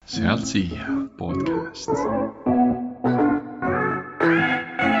Sealt siia podcast.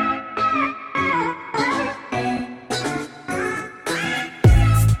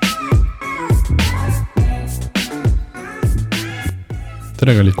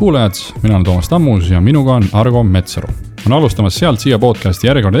 Tere kallid kuulajad, mina olen Thomas Tammus ja minuga on Argo Metsaru. On alustamas Sealt siia podcasti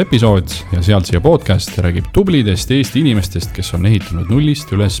järjekordne episood ja Sealt siia podcast räägib tublidest Eesti inimestest, kes on ehitanud nullist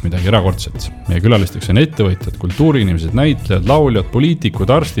üles midagi erakordset. Meie külalisteks on ettevõtjad, kultuuriinimesed, näitlejad, lauljad,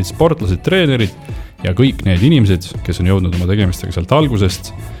 poliitikud, arstid, sportlased, treenerid ja kõik need inimesed, kes on jõudnud oma tegemistega sealt algusest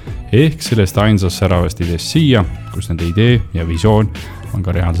ehk sellest ainsast säravast ideest siia, kus nende idee ja visioon on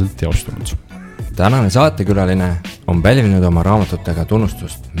ka reaalselt teostunud. Tänane saatekülaline on pälvinud oma raamatutega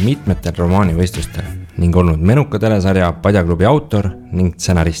tunnustust mitmetel romaanivõistlustel ning olnud menuka telesarja Padjaklubi autor ning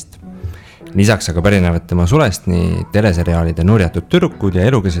stsenarist. Lisaks aga pärinevad tema sulest nii teleseriaalide Nurjatud, tüdrukud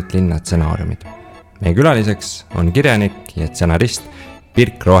ja keset, linna stsenaariumid. Meie külaliseks on kirjanik ja stsenarist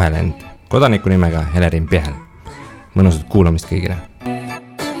Birk Rohelend, kodaniku nimega Hele-Riin Pihel. Mõnusat kuulamist kõigile.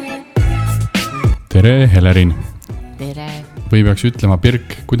 Tere, Hele-Riin. Tere. Või peaks ütlema,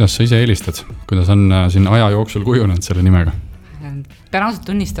 Birk, kuidas sa ise helistad? Kuidas on siin aja jooksul kujunenud selle nimega? Pean ausalt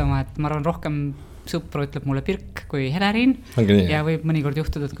tunnistama, et ma arvan rohkem sõpru ütleb mulle Birk kui Hele-Riin. Ja võib mõnikord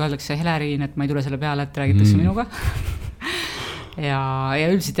juhtuda, et kahjuks Hele-Riin, et ma ei tule selle peale, et räägitakse minuga. ja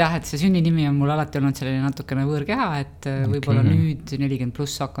üldiselt jah, et see sünninimi on mul alati olnud selline natukene võõrkeha, et võib-olla nüüd 40+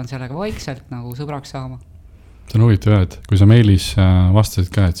 hakkan sellega vaikselt nagu sõbraks saama. See on huvitav, et kui sa meilis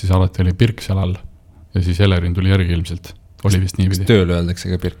vastasid ka, et siis alati oli Birk seal all ja siis Hele-Riin tuli järgi ilmselt. Oli vist nii pidi. Kas tööl öeldakse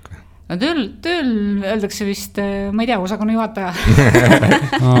ka Birk? No tööl öeldakse vist, ma ei tea, osakonna juhataja.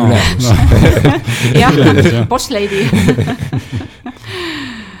 Jah, boss lady.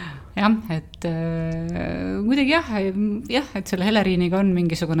 Jah, et muidugi jah, et selle Hele-Riiniga on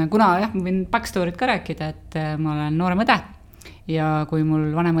mingisugune, kuna jah, ma võin backstory't ka rääkida, et ma olen noorem õde ja kui mul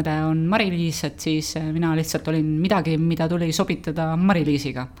vanem õde on Mari-Liis, et siis mina lihtsalt olin midagi, mida tuli sobitada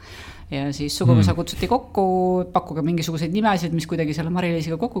Mari-Liisiga. Ja siis suguvõsa kutsuti kokku, pakkuga mingisuguseid nimesid, mis kuidagi selle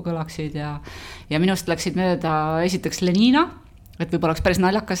Mari-Liisiga kokku kõlaksid ja minust läksid mööda esiteks Lenina, et võib-olla oleks päris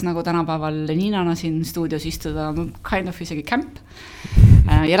naljakas nagu tänapäeval Leninana siin stuudios istuda, kind of isegi camp.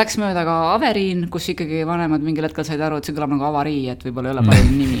 Ja läks mööda ka Averiin, kus ikkagi vanemad mingil hetkel said aru, et see kõlab nagu avarii, et võib-olla ei ole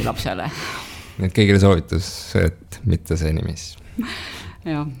palju nimi lapsele. Need kõigile soovitus, et mitte see nimis.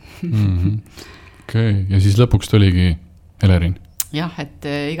 Jah. Okei, ja siis lõpuks tuligi Hele-Riin. Jah, et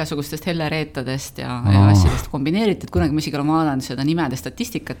igasugustest hellereetadest ja asjadest kombineeritud. Kunagi ma isegi olen vaadanud seda nimede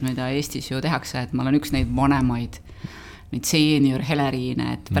statistikat, mida Eestis ju tehakse, et ma olen üks neid vanemaid, neid seenior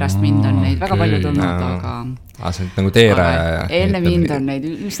Hele-Riine, et pärast mind on neid väga palju tulnud, aga see on nagu teeraja. Enne mind on neid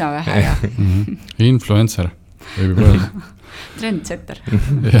üsna vähe. Influencer, võib öelda. Trendsetter.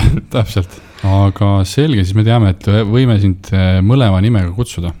 Jah, täpselt. Aga selge, siis me teame, et võime sind mõlema nimega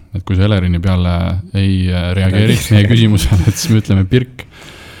kutsuda. Et kui sa Hele-Riini peale ei reageeriks meie küsimusele, et siis me ütleme Birk.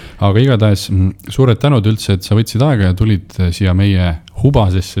 Aga igatahes suured tänud üldse, et sa võtsid aega ja tulid siia meie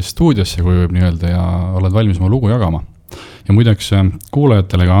hubasesse stuudiosse, kui võib nii öelda, ja oled valmis oma lugu jagama. Ja muideks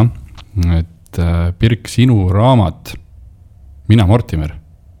kuulajatele ka, et Birk, sinu raamat Mina Mortimer,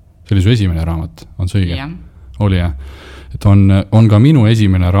 see oli su esimene raamat, on see õige? Jah. Oli jah. Et on ka minu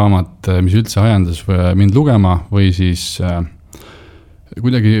esimene raamat, mis üldse ajandas mind lugema või siis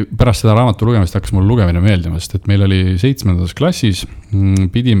kuidagi pärast seda raamatu lugemist hakkas mul lugemine meeldima, sest et meil oli 7. klassis,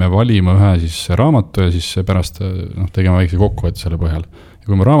 pidime valima ühe siis raamatu ja siis pärast tegema väikse kokkuvõtte selle põhjal. Ja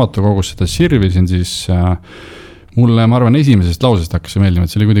kui ma raamatukogus seda sirvisin, siis mulle, ma arvan, esimesest lausest hakkas see meeldima,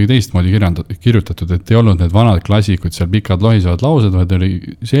 et see oli kuidagi teistmoodi kirjutatud, et ei olnud need vanad klassikud, seal pikad lohisevad laused, vaid oli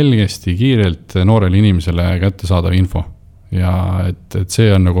selgesti kiirelt noorele inimesele kätte saadav info. Ja et see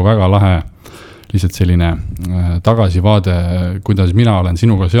on nagu väga lahe lihtsalt selline tagasivaade, kuidas mina olen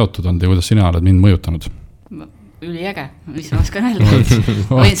sinuga seotud olnud ja kuidas sina oled mind mõjutanud. Üliäge, mis ma oskan öelda.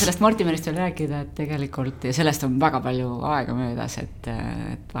 Võin sellest Mortimerist veel rääkida, et tegelikult ja sellest on väga palju aega möödas, et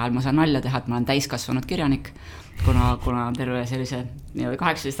vahel ma saan nalja teha, et ma olen täiskasvanud kirjanik, kuna terve sellise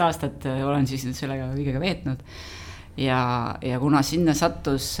 18 aastat olen siis sellega kõigega veetnud. Ja kuna sinna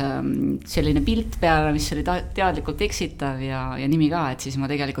sattus selline pilt peale, mis oli teadlikult eksitav ja nimi ka, et siis ma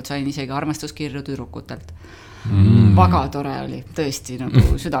tegelikult sain isegi armastuskirju tüdrukutelt. Väga tore oli, tõesti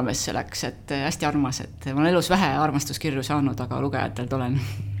nagu südamesse läks, et hästi armas, et ma olen elus vähe armastuskirju saanud, aga lugejatelt olen.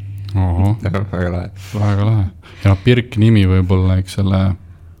 Väga lahe. Väga lahe. Ja Birk nimi võib-olla, eks selle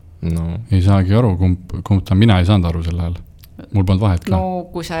ei saagi aru, kumb ta mina ei saanud aru selle ajal. Mul polnud vahet ka. No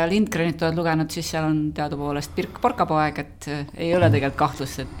kui sa Lindgrenit oled lugenud, siis seal on teadupoolest Birk Porkapoeg, et ei ole tegelikult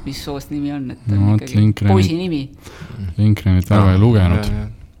kahtlust, et mis soost nimi on, et on ikkagi poisi nimi. Lindgrenit väga ei lugenud.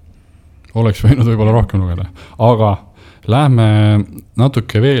 Oleks võinud võib-olla rohkem lugeda. Aga Lähme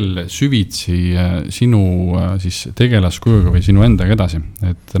natuke veel süvitsi sinu siis tegelaskujuga või sinu endaga edasi.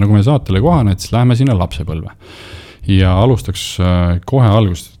 Et nagu me saatele kohane, et siis lähme sinna lapsepõlve. Ja alustaks kohe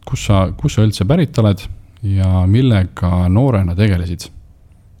algust, kus sa üldse pärit oled ja millega noorena tegelesid?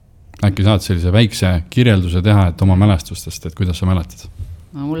 Äkki saad sellise väikse kirjelduse teha, et oma mälestustest, et kuidas sa mäletad?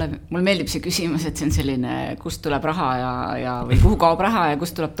 No, mulle meeldib see küsimus, et see on selline, kust tuleb raha ja või kuhu kaob raha ja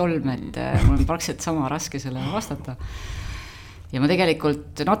kust tuleb tolm, et mul on praktiliselt sama raske selle vastata. Ja ma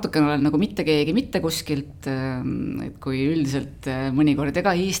tegelikult natuke olen nagu mitte keegi, mitte kuskilt, et kui üldiselt mõnikord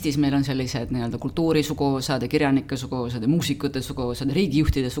ega Eestis meil on sellised nii-öelda kultuurisuguosad ja kirjanike suguosad ja muusikute suguosad ja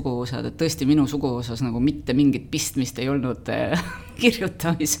riigijuhtide suguosad, et tõesti minu suguosas nagu mitte mingit pistmist ei olnud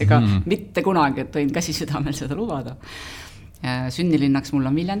kirjutamisega, mitte kunagi, et võin käsi südamel seda lubada. Sünnilinnaks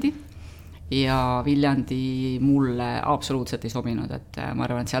mul on Viljandi ja Viljandi mulle absoluutselt ei sobinud, et ma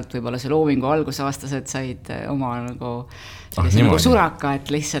arvan, et sealt võib-olla see loomingu algusaastased said oma nagu suraka,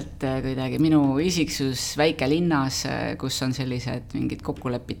 et lihtsalt kuidagi minu isiksus väike linnas, kus on sellised mingid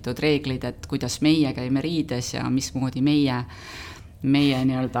kokkulepitud reeglid, et kuidas meie käime riides ja mismoodi meie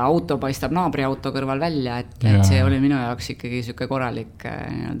nii-öelda auto paistab naabri auto kõrval välja, et see oli minu jaoks ikkagi siuke korralik,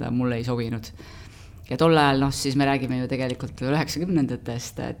 nii-öelda mulle ei sobinud. Ja tol ajal, siis me räägime ju tegelikult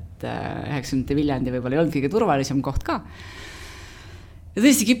 90-ndatest, et 90-ndate Viljandi võib-olla ei olnud kõige turvalisem koht ka. Ja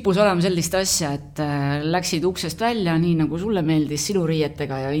tõesti kippus olema sellist asja, et läksid uksest välja, nii nagu sulle meeldis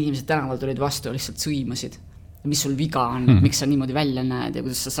siluriietega ja inimesed tänaval tulid vastu ja lihtsalt sõimasid. Ja mis sul viga on, miks sa niimoodi välja näed ja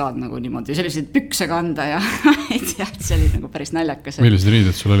kuidas sa saad nagu niimoodi selliseid pükse kanda ja see oli nagu päris naljakas. Millised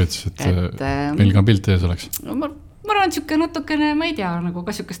riided sul olid siis, et meil ka pilt ees oleks? Ma arvan, et natukene, ma ei tea, nagu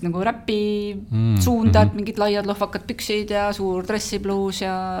ka sükest nagu räpi suundad, mingid laiad lohvakad püksid ja suur dressipluus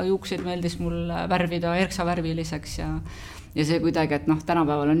ja juukseid meeldis mul värvida erksa värviliseks ja see kuidagi, et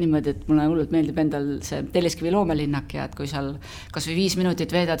tänapäeval on niimoodi, et mulle hullult meeldib endal see Telliskivi loomelinnak ja et kui seal kas või 5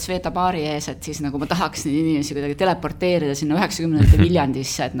 minutit veedad Sveta baari ees, et siis nagu ma tahaks neid inimesi kuidagi teleporteerida sinna 90-ndate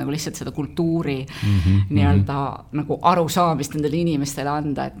Viljandisse, et nagu lihtsalt seda kultuuri nii-öelda nagu arusaamist nendele inimestele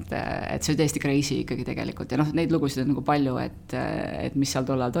anda, et see on täiesti crazy ikkagi tegelikult ja neid lugusid on nagu palju, et mis seal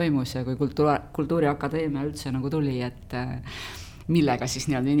tollal toimus ja kui kultuuriakadeemia üldse nagu tuli, et millega siis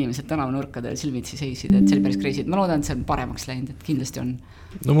nii-öelda inimesed tänavanurkadel silmitsi seisid, et see oli päris crazy. Ma loodan, et see on paremaks läinud, et kindlasti on.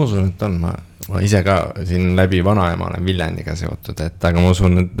 No ma usun, et on. Ma ise ka siin läbi vanaema olen Viljandiga seotud, aga ma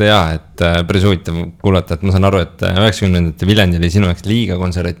usun, et et päris huvitav kuulata, et ma saan aru, et 90-ndate Viljandi oli sinu jaoks liiga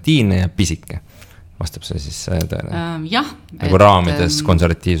konservatiivne ja pisike. Vastab see siis tõele? Jah. Nagu raamides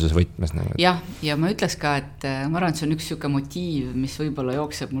konservatiivsus võtmes. Nagu. Jah, ja ma ütleks ka, et ma arvan, et see on üks siuke motiiv, mis võib-olla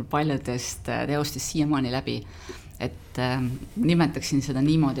jookseb mul paljudest teostest siiamaani läbi. Et nimetaksin seda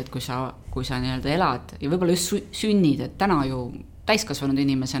niimoodi, et kui sa nii-öelda elad ja võib-olla just sünnid, et täna ju täiskasvanud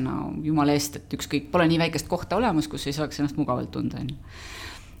inimesena jumala eest, et ükskõik pole nii väikest kohta olemas, kus ei saaks ennast mugavalt tunda.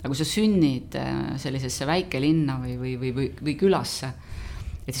 Aga kui sa sünnid sellisesse väike linna või külasse,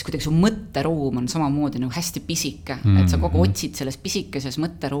 et siis kuidagi su mõtteruum on samamoodi nagu hästi pisike, et sa kogu otsid selles pisikeses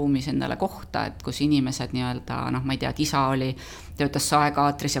mõtteruumis endale kohta, et kus inimesed nii-öelda, ma ei tea, et isa töötas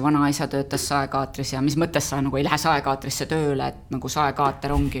saekaatris ja vanaisa töötas saekaatris ja mis mõttes sa nagu ei lähe saekaatrisse tööle, et nagu saekaater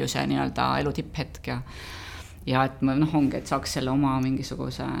ongi ju see nii-öelda elu tipphetk ja et ongi, et saaks selle oma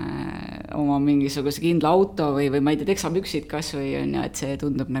mingisuguse kindla auto või ma ei tea, teksapüksid kas või on ja et see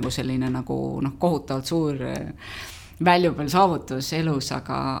tundub nagu selline nagu kohutavalt suur väljubel saavutus elus,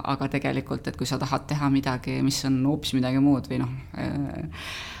 aga tegelikult, et kui sa tahad teha midagi, mis on hoopis midagi muud või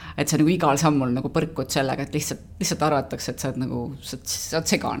et sa nagu igal sammul nagu põrkud sellega, et lihtsalt arvatakse, et sa oled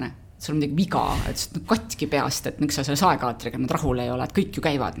segane, sul on midagi viga, et sa oled katki peast, et miks sa selle saekaatriga rahul ei ole, et kõik ju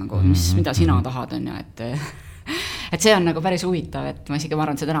käivad nagu, mida sina tahad on ja et see on nagu päris huvitav, et ma isegi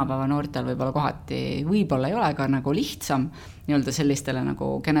arvan, see tänapäeva noortel võib-olla kohati võib-olla ei ole ka nagu lihtsam nii-öelda sellistele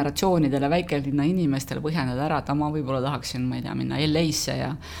nagu generatsioonidele väikelinna inimestele põhjendada ära, et ma võib-olla tahaksin, ma ei tea, minna LA-sse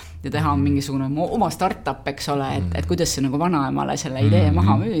ja teha mingisugune oma startup, eks ole, et kuidas see nagu vanaemale selle idee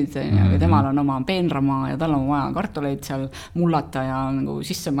maha müüd ja temal on oma peenramaa ja tal on vaja kartuleid seal mullata ja nagu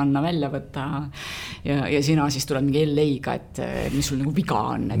sisse manna välja võtta ja sina siis tuleb mingi LA-ga, et mis sul nagu viga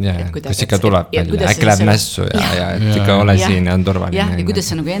on, kas ikka tuleb välja, äkki läheb mässu ja et ikka ole siin ja on turvaline ja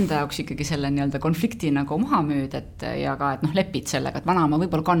kuidas sa nagu enda jaoks ikkagi selle nii-öelda konflikti nagu maha müüd, et ja ka, et lepid sellega, et vanaema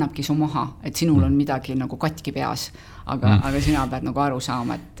võib-olla kannabki su maha, et sinul on midagi nagu katki peas, aga sina pead nagu aru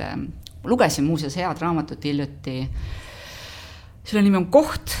saama, et lugesin muuseas head raamatut hiljuti selle nimi on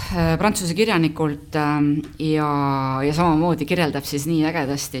Koht prantsuse kirjanikult ja samamoodi kirjeldab siis nii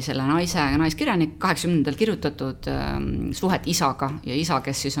ägedasti selle naiskirjanik 80-ndal kirjutatud suhet isaga ja isa,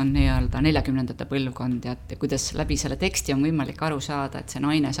 kes siis on nii-öelda 40-ndate põlvkond ja kuidas läbi selle teksti on võimalik aru saada, et see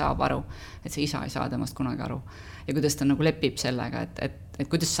naine saab aru, et see isa ei saa temast kunagi aru ja kuidas ta nagu lepib sellega, et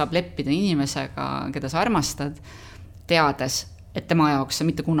kuidas saab leppida inimesega, keda sa armastad, teades, et tema jaoks sa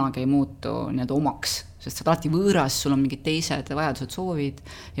mitte kunagi ei muutu nii-öelda omaks, sest sa oled alati võõras, sul on mingid teised vajadused, soovid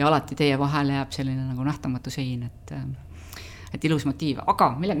ja alati teie vahele jääb selline nagu nähtamatu sein, et ilus motiiv.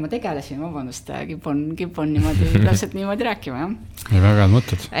 Aga millega ma tegelesin, vabandust, kipun niimoodi, täpselt niimoodi rääkima, jah? Ei, väga head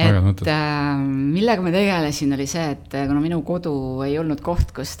mõtted. Millega ma tegelesin oli see, et kuna minu kodu ei olnud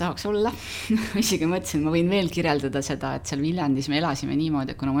koht, kus tahaks olla, isegi mõtlesin, ma võin veel kirjeldada seda, et seal Viljandis me elasime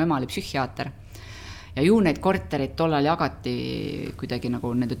niimoodi, et kuna mu ema oli psühhiaater, ja ju neid korterid tollal jagati kuidagi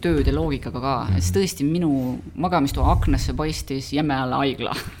nagu nende tööde loogikaga ka, siis tõesti minu magamistoa aknasse paistis Jämeala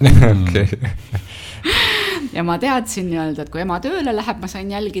haigla. Okay. Ja ma teadsin nii-öelda, et kui ema tööle läheb, ma sain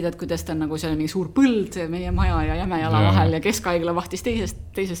jälgida, et kuidas ta on nagu seal mingi suur põld meie maja ja Jämeala vahel ja keskhaigla vahtis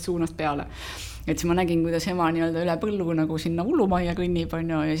teisest suunast peale. Et siis ma nägin, kuidas ema nii-öelda üle põllu nagu sinna hullumajja kõnnib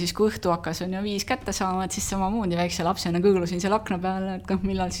on ja siis kui õhtu hakkas on 5 kätte saama, et siis samamoodi väikse lapsena kõõlusin seal akna peale, et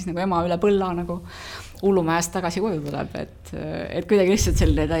millal siis nagu ema üle põlla nagu hullumajast tagasi koju tuleb, et kuidagi lihtsalt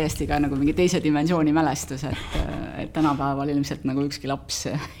selline täiesti ka nagu mingi teise dimensiooni mälestus, et tänapäeval ilmselt nagu ükski laps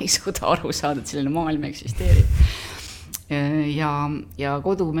ei suuda aru saada, et selline maailm eksisteerib. Ja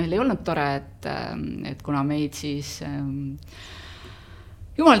kodu meil ei olnud tore, et kuna meid siis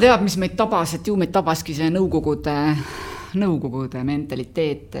jumal teab, mis meid tabas, et ju meid tabaski see nõukogude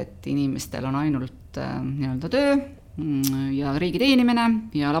mentaliteet, et inimestel on ainult nii-öelda töö ja riigi teenimine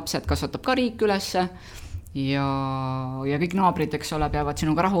ja lapsed kasvatab ka riik ülesse ja kõik naabrid, eks ole, peavad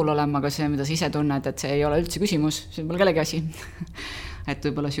sinuga rahul olema, aga see, mida sa ise tunned, et see ei ole üldse küsimus, see pole kellegi asi. Et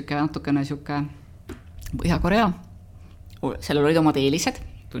võib-olla natukene Põhja-Korea, sellel olid omad eelised,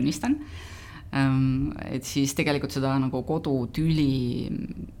 tunnistan. Et siis tegelikult seda nagu kodutüli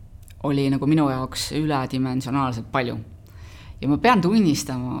oli nagu minu jaoks üledimensionaalselt palju. Ja ma pean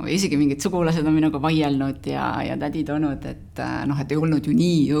tunnistama, isegi mingid sugulased on minuga vaielnud ja tädid olnud, et ei olnud ju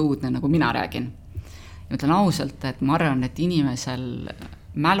nii õudne, nagu mina räägin. Ja ütlen ausalt, et ma arvan, et inimesel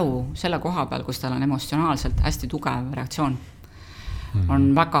mälu selle koha peal, kus tal on emotsionaalselt hästi tugev reaktsioon,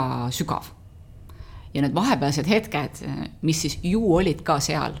 on väga sügav. Ja need vahepealsed hetked, mis siis ju olid ka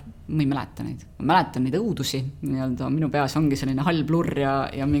seal, ma ei mäleta neid. Ma mäletan neid õudusi, minu peas ongi selline hall blurr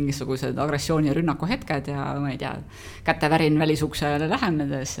ja mingisugused agressiooni ja rünnaku hetked ja ma ei tea, kätevärin välisuksele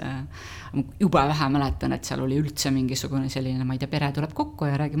lähenedes. Jube vähe mäletan, et seal oli üldse mingisugune selline, ma ei tea, pere tuleb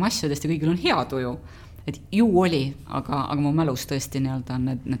kokku ja räägime asjadest ja kõigil on hea tuju. Et ju oli, aga mu mälus tõesti need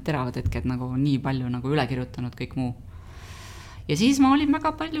teravad hetked nagu nii palju nagu üle kirjutanud kõik muu. Ja siis ma olin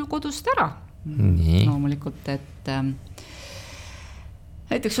väga palju kodust ära. Loomulikult, et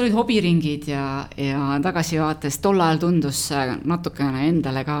näiteks olid hobiringid ja tagasivaates tol ajal tundus natukene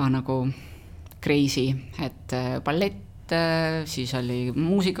endale ka nagu crazy, et ballett, siis oli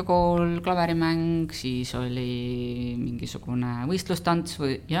muusikakool, klaverimäng, siis oli mingisugune võistlustants,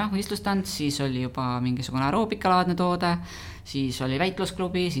 siis oli juba mingisugune aeroobikalaadne toode, siis oli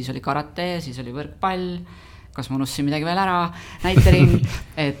väitlusklubi, siis oli karate, siis oli võrkpall, kas ma unustasin midagi veel ära, näitering,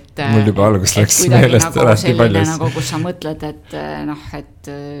 et mul juba algus läks meelest nagu alati palju. Nagu, kus sa mõtled, et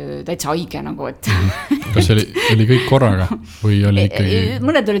täitsa haige nagu, et kas oli kõik korraga või oli ikkagi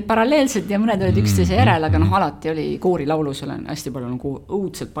mõned olid paralleelsed ja mõned olid üksteise järel, aga alati oli koorilaulus, olen hästi palju nagu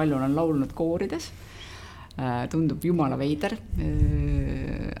õudselt palju olen laulnud koorides, tundub jumala veider,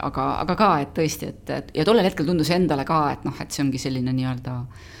 aga ka, et tõesti, et ja tollel hetkel tundus endale ka, et see ongi selline nii-öelda,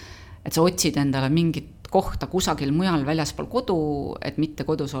 et sa otsid endale mingit kohta kusagil mujal väljaspool kodu, et mitte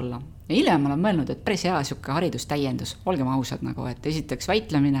kodus olla. Ja hiljem olen mõelnud, et päris hea siuke haridustäiendus, olgem ausad nagu, et esiteks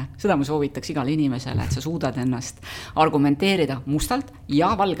väitlemine, seda ma soovitaks igale inimesele, et sa suudad ennast argumenteerida mustalt ja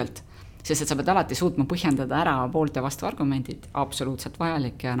valgelt, sest et sa pead alati suutma põhjendada ära poolt ja vastu argumendid, absoluutselt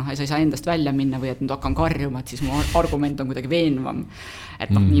vajalik ja sa ei saa endast välja minna või et nüüd hakkan karjuma, et siis mu argument on kuidagi veenvam,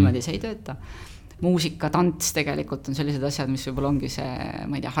 et niimoodi see ei tööta. Muusika, tants tegelikult on sellised asjad, mis võib-olla ongi see,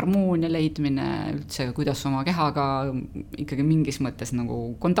 ma ei tea, harmoonia leidmine, üldse kuidas oma kehaga ikkagi mingis mõttes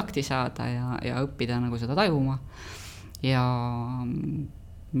nagu kontakti saada ja õppida nagu seda tajuma. Ja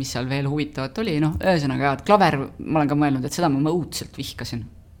mis seal veel huvitavat oli, ühesõnaga, et klaver, ma olen ka mõelnud, et seda ma õudselt vihkasin.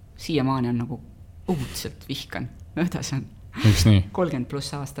 Siiamaani on nagu õudselt vihkan. Õhtas on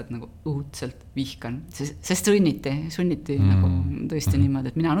 30+ aastat nagu õudselt vihkan, sest sunniti nagu tõesti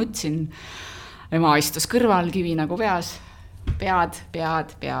niimoodi, et mina nutsin. Ema istus kõrval, kivi nagu peas, pead,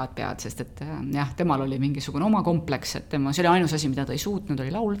 sest et jah, temal oli mingisugune oma kompleks, et see oli ainus asi, mida ta ei suutnud,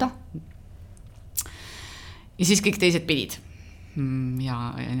 oli laulda. Ja siis kõik teised pidid. Ja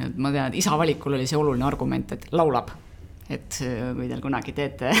ma tean, et isa valikul oli see oluline argument, et laulab. Et kui teil kunagi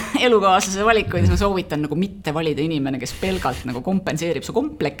teete elukaaslase valikuid, siis ma soovitan nagu mitte valida inimene, kes pelgalt nagu kompenseerib su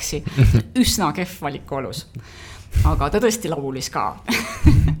kompleksi, üsna kehv valikuolus. Aga ta tõesti laulis ka.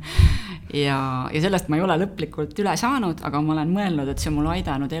 ja sellest ma ei ole lõplikult üle saanud, aga ma olen mõelnud, et see mul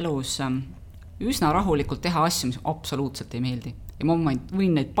aidanud elus üsna rahulikult teha asju, mis absoluutselt ei meeldi. Ja ma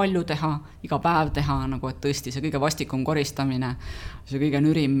võin neid palju teha, iga päev teha, nagu et tõesti see kõige vastikum koristamine, see kõige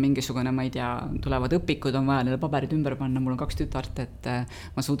nürim mingisugune, ma ei tea, tulevad õpikud, on vaja neile paberid ümber panna, mul on 2 tütart, et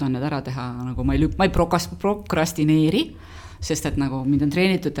ma suudan need ära teha, nagu ma ei prokrastineeri, sest et nagu mind on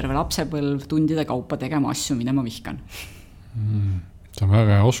treenitud terve lapsepõlv tundide kaupa tegema asju, mida ma vihkan. See on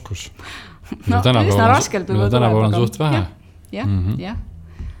väga hea oskus. No, üsna raskelt tänapäeval on suht vähe. Jah.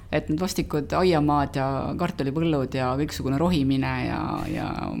 Et need vastikud aiamaad ja kartulipõllud ja kõiksugune rohimine ja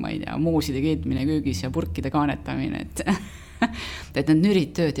ma ei tea, mooside keetmine köögis ja purkide kaanetamine, et need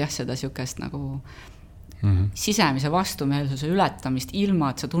nürid tööd, jah, seda siukest nagu sisemise vastumeelsuse ületamist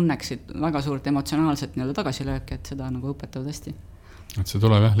ilma, et sa tunneksid väga suurt emotsionaalset tagasilööki, et seda nagu õpetavad hästi. Et see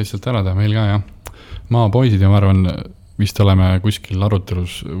tuleb jah, lihtsalt ära teha meil ka, jah. Maapoisid ja ma arvan, vist oleme kuskil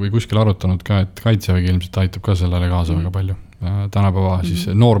arutelus või kuskil arutanud ka, et kaitsevägi ilmselt aitab ka sellele kaasa väga palju. Tänapäeva siis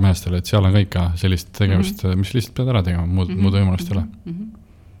noormeestele, et seal on kõik ka sellist tegevust, mis lihtsalt pead ära tegema, muud võimalust ei ole.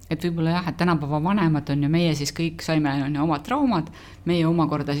 Et võib-olla jah, et tänapäeva vanemad on ju meie siis kõik saime omad traumad, meie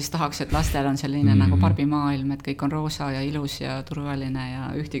omakorda siis tahaks, et lastel on selline nagu barbimaailm, et kõik on roosa ja ilus ja turvaline ja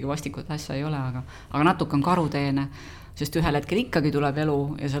ühtegi vastikut asja ei ole, aga natuke on karuteene, sest ühel hetkel ikkagi tuleb elu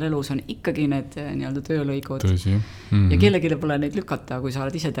ja seal elus on ikkagi need töölõigud. Ja kellegile pole neid lükata, kui sa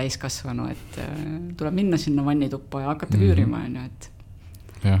oled ise täiskasvanu, et tuleb minna sinna vannituppa ja hakata küürima.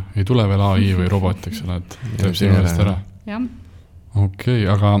 Jah, ei tule veel AI või robot, eks ole, et teeb sinu eest ära. Jah. Okei,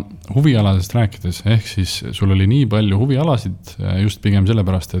 aga huvialadest rääkides, ehk siis sul oli nii palju huvialasid just pigem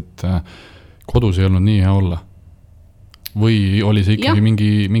sellepärast, et kodus ei olnud nii hea olla? Või oli see ikkagi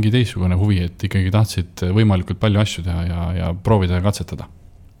mingi teistsugune huvi, et ikkagi tahtsid võimalikult palju asju teha ja proovida ja katsetada?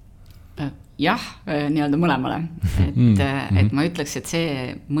 Jah, mõlemale. Et ma ütleks, et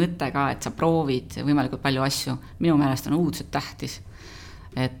see mõte ka, et sa proovid võimalikult palju asju, minu meelest on õudselt tähtis.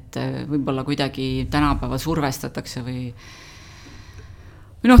 Et võib-olla kuidagi tänapäeval survestatakse või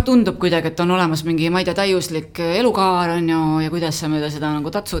tundub kuidagi, et on olemas mingi, ma ei tea, täiuslik elukaar on ju, ja kuidas sa mööda seda nagu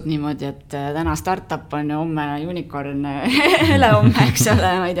tatsud niimoodi, et täna startup on ju, homme unicorn, ülehomme, eks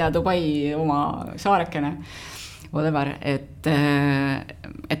ole, ma ei tea, Dubai oma saarekene, whatever,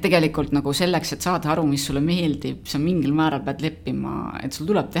 et tegelikult nagu selleks, et saada aru, mis sulle meeldib, sa mingil määral pead leppima, et sul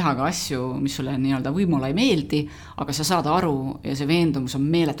tuleb teha ka asju, mis sulle võimule ei meeldi, aga sa saad aru ja see veendumus on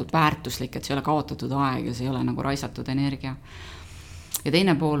meeletult väärtuslik, et see ei ole kaotatud aeg ja see ei ole nagu raisatud energia. Ja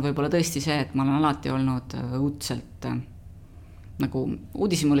teine pool võib-olla tõesti see, et ma olen alati olnud õudselt, nagu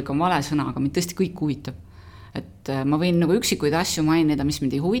uudishimulik on vale sõna, aga mind tõesti kõik huvitab. Et ma võin nagu üksikuid asju mainida, mis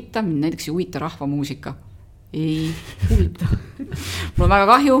mind ei huvita, mind näiteks ei huvita rahvamuusika. Ei huvita. Mul on väga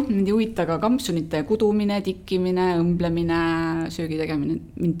kahju, mind ei huvita ka kampsunite kudumine, tikkimine, õmblemine, söögi tegemine,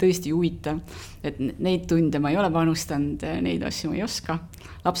 mind tõesti ei huvita. Et neid tunde ma ei ole panustanud, neid asju ma ei oska.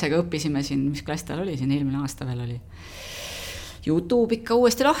 Lapsega õppisime siin, mis klass tal oli, siin eelmine aasta veel oli. YouTube ikka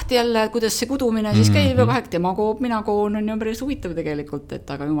uuesti lahti jälle, kuidas see kudumine siis käib ja kahek tema koob, mina koon on ju päris huvitav tegelikult,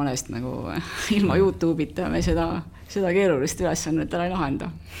 et aga jumala eest nagu ilma YouTube'ita me seda keerulist ülesannet ära ei lahenda.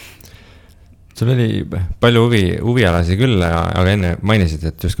 Sul oli palju huvialasi küll, aga enne mainisid,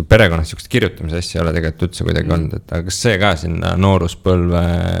 et justkui perekonnas sükest kirjutamise asja ei ole tegelikult üldse kuidagi olnud, et aga kas see ka sinna nooruspõlve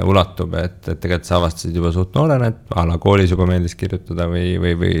ulatub, et tegelikult sa avastasid juba suht noorena, et ala koolis juba meeldis kirjutada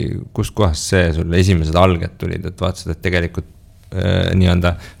või kus kohas see sul esimesed alged tulid, et vaatasid, et tegelikult nii-öelda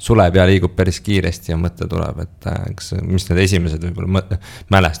sule pea liigub päris kiiresti ja mõte tuleb, et mis need esimesed võib-olla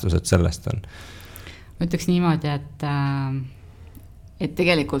mälestused sellest on? Ma ütleks niimoodi, et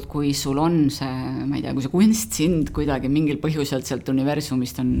tegelikult kui sul on see, ma ei tea, kui see kunst sind kuidagi mingil põhjuselt sealt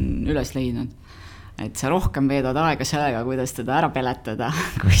universumist on üles leidnud, et sa rohkem veedad aega sellega, kuidas teda ära peletada,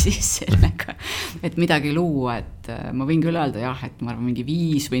 kui siis sellega, et midagi luua, et ma võin küll öelda jah, et ma arvan mingi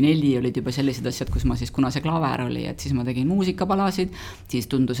 5 või 4 olid juba sellised asjad, kus ma siis, kuna see klaver oli, et siis ma tegin muusikapalasid, siis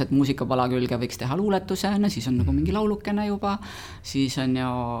tundus, et muusikapala külge võiks teha luuletuse, siis on nagu mingi laulukene juba, siis on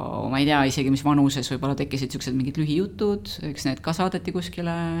ju, ma ei tea isegi mis vanuses võib-olla tekkisid sellised mingid lühijutud, eks need ka saadeti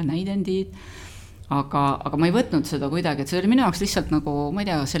kuskile näidendid. aga ma ei võtnud seda kuidagi, et see oli minu jaoks lihtsalt nagu, ma ei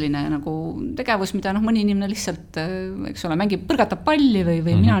tea, selline nagu tegevus, mida mõni inimene lihtsalt, eks ole, põrgatab palli või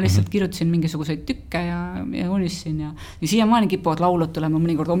mina lihtsalt kirjutasin mingisuguseid tükke ja unistasin ja siiamaani kipuvad laulud tulema,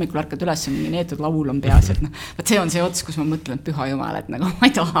 mõnikord hommikul ärkad üles ja mingi neetud laul on peas, et võt see on see ots, kus ma mõtlen, püha jumal, et nagu ma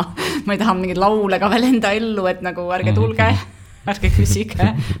ei taha mingeid laule ka veel enda ellu, et nagu ärge tulge, ärge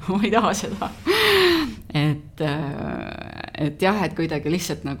küsige, ma ei taha seda. Et jah, et kuidagi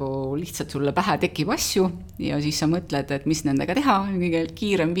lihtsalt sulle pähe tekib asju ja siis sa mõtled, et mis nendega teha, kõige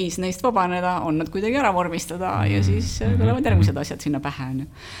kiirem viis neist vabaneda on nad kuidagi ära vormistada ja siis tulevad järgmised asjad sinna pähe.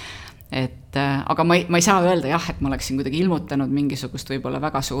 Aga ma ei saa öelda jah, et ma oleksin kuidagi ilmutanud mingisugust võib-olla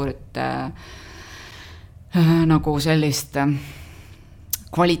väga suurit nagu sellist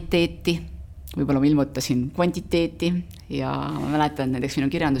kvaliteeti, võib-olla ma ilmutasin kvantiteeti ja ma mäletan näiteks minu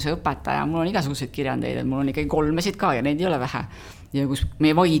kirjanduse õpetaja, mul on igasuguseid kirjandeid, et mul on ikkagi 3 ka ja neid ei ole vähe. Ja kus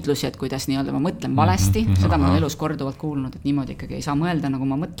meie vaidlusi, et kuidas nii-öelda ma mõtlen valesti, seda ma olen elus korduvalt kuulnud, et niimoodi ikkagi ei saa mõelda, nagu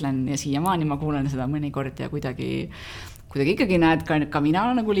ma mõtlen ja siiamaani ma kuulen seda mõnikord ja kuidagi ikkagi näed, ka mina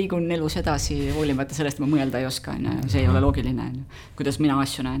nagu liigun elus edasi, hoolimata sellest, ma mõelda ei oska, see ei ole loogiline, kuidas mina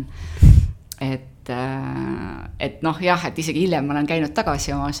asju näen. Et noh jah, et isegi hiljem ma olen käinud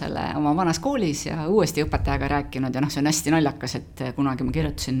tagasi oma vanas koolis ja uuesti õpetajaga rääkinud ja see on hästi naljakas, et kunagi ma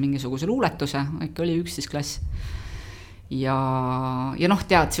kirjutasin mingisuguse luuletuse, äkki oli 11 klass ja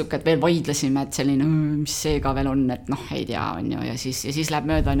tead siuke, et veel vaidlesime, et selline, mis see ka veel on, et ei tea, on ju, ja siis läheb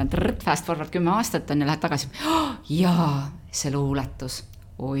mööda, on ju, fast forward 10 aastat on ja lähed tagasi, jaa, see luuletus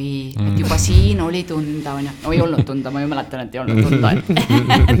oi, et juba siin oli tunda, on ju, ei olnud tunda, ma ju mäletan, et ei olnud tunda,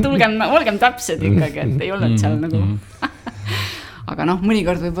 et olgem täpsed ikkagi, et ei olnud seal nagu aga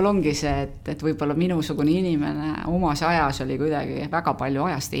mõnikord võib-olla ongi see, et võib-olla minusugune inimene omas ajas oli kuidagi väga palju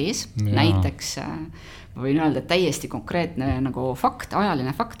ajast ees, näiteks võin öelda, et täiesti konkreetne nagu fakt,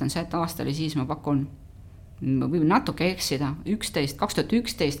 ajaline fakt on see, et aasta oli siis, ma pakun, võib natuke eksida,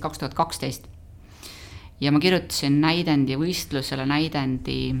 2011, 2012 ja ma kirjutasin näidendivõistlusele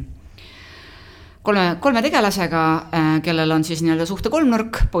näidendi 3 tegelasega, kellel on siis nii-öelda suhte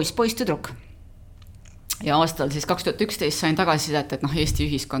 3-nurk, poiss, tüdruk. Ja aastal siis 2011 sain tagasisidet, et Eesti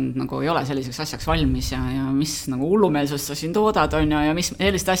ühiskond nagu ei ole selliseks asjaks valmis ja mis nagu hullumeelsust sa siin toodad on ja mis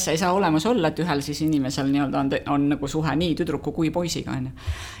sellist asja ei saa olemas olla, et ühel siis inimesel nii-öelda on nagu suhe nii tüdruku kui poisiga. Ja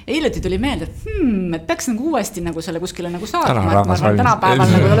hiljuti tuli meelde, et peaks nagu uuesti nagu selle kuskile nagu saatma, et ma tänapäeval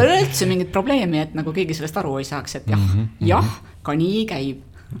nagu ei ole üldse mingit probleemi, et nagu keegi sellest aru ei saaks, et jah, ka nii käib.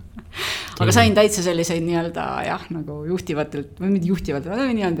 Aga sain täitsa selliseid nii-öelda jah, nagu juhtivatelt, või mitte juhtivatelt,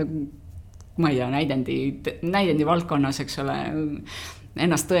 nii-öelda ma ei tea, näidendi valdkonnas, eks ole,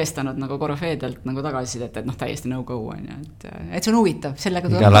 ennast tõestanud nagu korofeedelt nagu tagasisidet, et täiesti no-go on ja, et see on huvitav,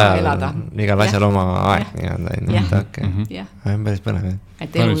 sellega tuleb elada. Igal asjal oma aeg nii-öelda, päris põnev.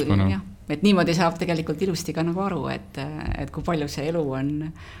 Et niimoodi saab tegelikult ilusti ka nagu aru, et kui palju see elu on,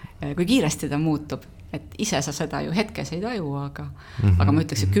 kui kiiresti ta muutub, et ise sa seda ju hetkes ei taju, aga ma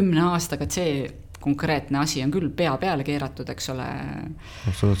ütleks, et 10 aastaga, et see konkreetne asi on küll pea peale keeratud, eks ole.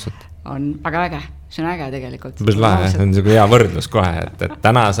 Absoluutselt. On väga äge, see on äge tegelikult. Päris lahe, see on hea võrdlus kohe, et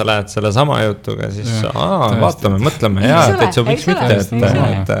täna sa lähed selle sama jutuga, siis vaatame, mõtleme, täitsa võiks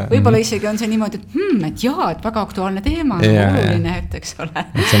mitte. Võib-olla isegi on see niimoodi, et et väga aktuaalne teema, oluline, et eks ole.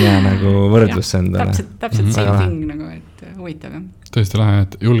 Et see on hea nagu võrdlus endale. Täpselt same thing, nagu, et huvitav. Tõesti lahe,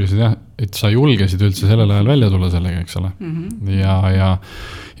 et sa julgesid üldse sellel ajal välja tulla sellega, eks ole.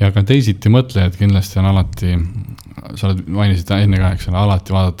 Ja ka teisiti mõtlejad kindlasti on alati, sa mainisid enne ka, eks ole,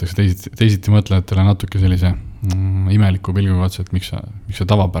 alati vaadatakse teisiti mõtlejatele natuke sellise imeliku pilguga otsa, et miks see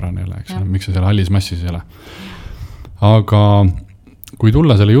tavapärane ei ole, eks ole, miks see selle hallis massis ei ole. Aga kui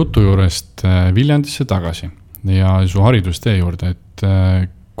tulla selle jutu juurest Viljandisse tagasi ja su haridustee juurde, et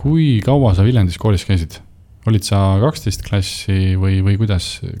kui kaua sa Viljandis koolis käisid? Olid sa 12 klassi või kuidas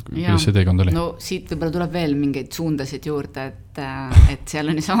see teekond oli? No siit võib-olla tuleb veel mingeid suundasid juurde, et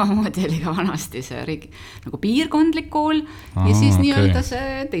seal on samamoodi oli ka vanasti see nagu piirkondlik kool ja siis nii-öelda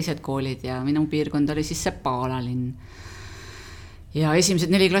see teised koolid ja minu piirkond oli siis see Paalalinn. Ja esimesed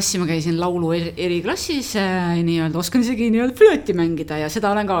 4 klassi ma käisin laulu eriklassis, nii-öelda oskan isegi nii-öelda flööti mängida ja seda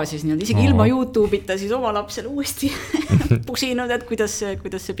olen ka siis nii-öelda isegi ilma YouTube'ita siis oma lapsele uuesti pusinud, et kuidas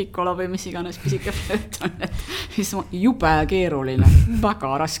see pikkola või mis iganes pisike flööt on, et mis on jube keeruline,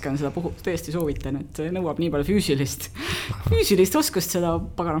 väga raske on seda tõesti soovitan, et nõuab nii palju füüsilist oskust seda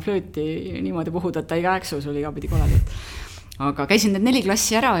pagana flööti niimoodi puhuda, et ta ei käeksus oli ka pidi koledalt. aga käisin need 4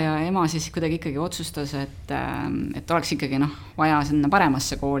 klassi ära ja ema siis kuidagi ikkagi otsustas, et oleks ikkagi vaja sinna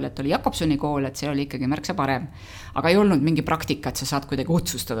paremasse kooli, et oli Jakobsoni kool, et see oli ikkagi märksa parem. Aga ei olnud mingi praktika, et sa saad kuidagi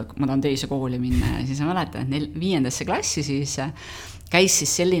otsustada, et ma tahan teise kooli minna. Ja siis ma mäletan, et 5. klassi siis käis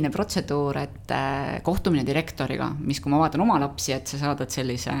siis selline protseduur, et kohtumine direktoriga, mis kui ma vaatan oma lapsi, et sa saadad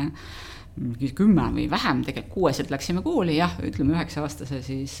sellise 10 või vähem, tegelikult 6 läksime kooli, jah, ütleme 9-aastase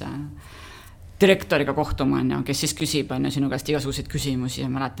siis direktoriga kohtuma, kes siis küsib sinu käest igasuguseid küsimusi ja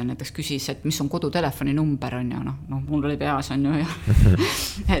mäletan näiteks küsis, et mis on kodutelefoni number mul oli peas et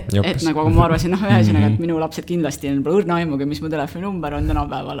nagu ma arvasin ühesõnaga, et minu lapsed kindlasti on õrna aimugi, mis mu telefoni number on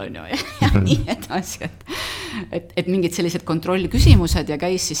tänapäeval ja nii edasi, et mingid sellised kontrolli küsimused ja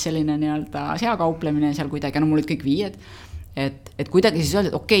käis siis selline seakauplemine seal kuidagi, mul olid kõik 5, et kuidagi siis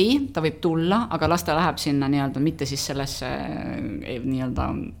öeldi, et okei, ta võib tulla, aga las ta läheb sinna mitte siis sellesse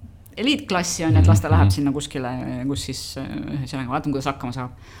eliitklassi on, et las ta läheb sinna kuskile, kus siis vaatame, kuidas hakkama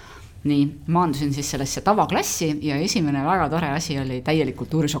saab. Nii, maandusin siis sellesse tavaklassi ja esimene väga tore asi oli täielik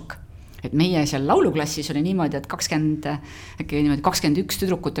kultuurišokk. Et meie seal lauluklassis oli niimoodi, et 21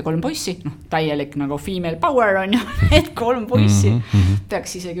 tüdrukut ja 3 poissi, täielik female power on ju, et 3 poissi.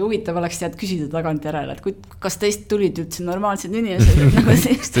 Peaks isegi huvitav oleks küsida tagant järele, et kas teist tulid üldse normaalsed inimesed,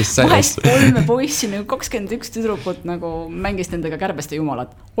 vahest 3 poissi, 21 tüdrukut mängis nendega kärbeste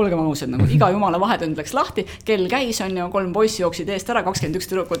jumalat. Olgem ausad, iga jumala vahetund läks lahti, kell käis on ju, 3 poissi jooksid eest ära, 21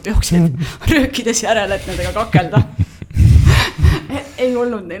 tüdrukut jooksid röökides järele, et nendega kakelda. Ei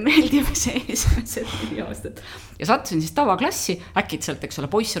olnud neil meeldiv see esimesed 4 aastat. Ja sattusin siis tavaklassi, äkitselt, eks ole,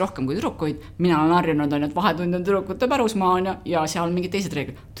 poisse rohkem kui tüdrukuid. Mina olen harjunud, et vahetund on tüdrukute pärusmaa ja seal mingid teised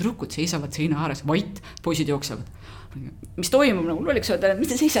reeglid. Tüdrukud seisavad seina ääres, vait, poisid jooksevad. Mis toimub, mul oliks öelda, mis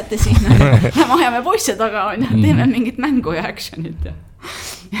te seisate siin? Me ajame poisse taga, teeme mingit mängu ja actionit.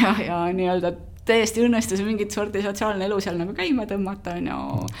 Ja nii-öelda täiesti õnnestus mingit sorti sotsiaalne elu seal käima tõmmata. Ja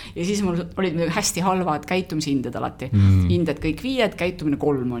siis mul olid midagi hästi halvad käitumishinded alati. Hinded kõik 5, käitumine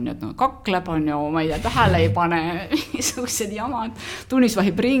 3 on ju, et kakleb on ju, ma ei tea, tähele ei pane, niisugused jamad, tunnis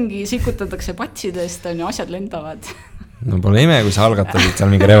vahib ringi, sikutatakse patsidest, on ju, asjad lendavad. No pole ime, kui sa algatasid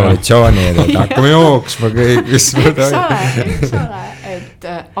seal mingi revolutsiooni, et hakkame jooksma kõik, mis eks ole,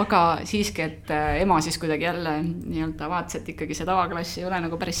 aga siiski, et ema siis kuidagi jälle vaatas, et ikkagi see tavaklassi ei ole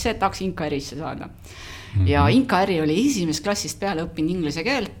päris see, et tahaks inka ärisse saada. Ja inka äri oli esimesest klassist peale õppinud inglise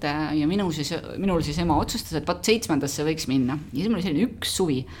keelt ja minul siis ema otsustas, et 7. võiks minna. Ja siis mul oli selline 1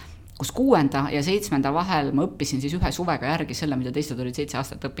 suvi, kus 6. ja 7. vahel ma õppisin siis 1 suvega järgi selle, mida teised olid 7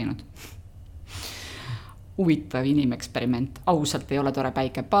 aastat õppinud. Huvitav inimeksperiment, ausalt ei ole tore,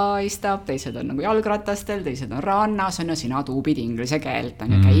 päike paistab, teised on jalgratastel, teised on rannas, on ju, sina tuubid inglise keelt,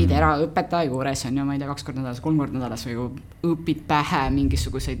 on ju, käid õpetaja juures, on ju, ma ei tea, 2 korda nädalas, 3 korda nädalas või õpid pähe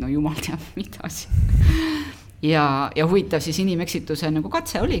mingisuguseid, jumal teab midasi. Ja huvitav siis inimeksituse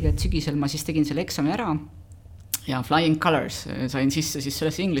katse oligi, et sügisel ma siis tegin selle eksami ära ja flying colors sain sisse siis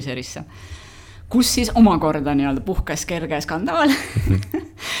sellesse inglise erisse, kus siis omakorda puhkes kerge skandaal,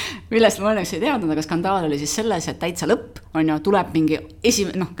 millest ma õnneks ei teadnud, aga skandaal oli siis selles, et täitsa lõpp on ju, tuleb mingi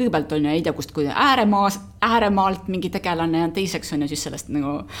kõigepealt on ju, ei tea kust, kui ääremaalt mingi tegelane ja teiseks on ju siis sellest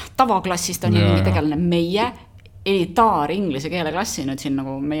tavaklassist on ju mingi tegelane Meie, elitaar inglise keele klassi nüüd siin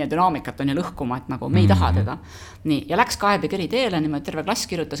meie dünaamikat on ju lõhkuma, et me ei taha teda. Nii, ja läks kaeb ja keri teele, niimoodi terve klass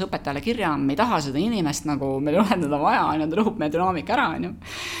kirjutas õpetajale kirja, me ei taha seda inimest, meil ei ole teda vaja, ta lõhub meie dünaamika ära, on ju.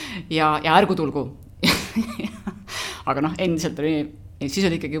 Ja ärgu tulgu. Aga endiselt oli, siis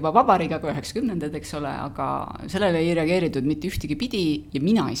oli ikkagi juba vabariga kui 90-ndad, eks ole, aga sellele ei reageeritud mitte ühtegi pidi ja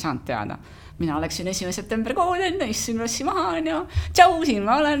mina ei saanud teada. Mina läksin 1. septembri kooli, issin klassi maha, on ju, tšau, siin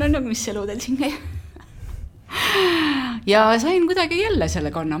ma olen, on ju, mis elu teil siin käib. Ja sain kuidagi jälle selle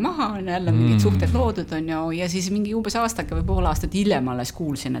konna maha, on jälle mingid suhted loodud, on ju, ja siis mingi umbes aastake või pool aastat hiljem alles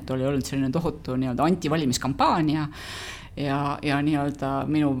kuulsin, et oli olnud selline tohutu antivalimiskampaania ja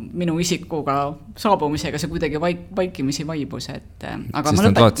minu isikuga saabumisega see kuidagi vaikimisi vaibus, et aga siis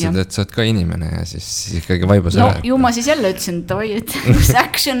nad vaatasid, et sa oled ka inimene ja siis ikkagi vaibus ära. Ju ma siis jälle ütlesin, et kus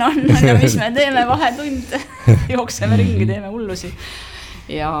action on, mis me teeme vahetund, jookseme ringi, teeme hullusi.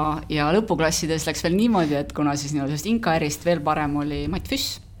 Ja lõpuklassides läks veel niimoodi, et kuna siis sellest inka ärist veel parem oli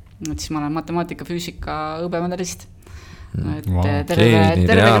matfüüs, et siis ma olen matemaatika, füüsika, õppemedalist.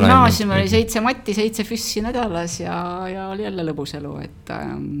 Terve gümnaasium oli 7 matti, 7 füüsi nädalas ja oli jälle lõbus elu, et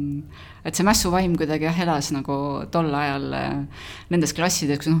see mässuvaim kuidagi elas tol ajal nendes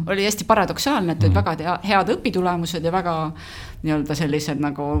klassides, kus oli hästi paradoksaalne, et väga head õpitulemused ja väga sellised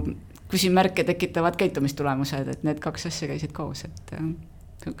küsimärke tekitavad käitumistulemused, et need 2 asja käisid koos, et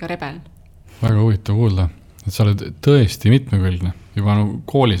ka rebel. Väga huvitav kuulda, et sa oled tõesti mitmekülgne. juba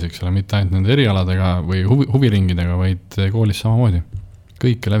koolis, eks ole, mitte ainult nende erialadega või huviringidega, vaid koolis samamoodi.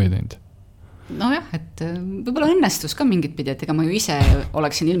 Kõike läbi teinud. Nojah, et võib-olla õnnestus ka mingit pidi, et ega ma ju ise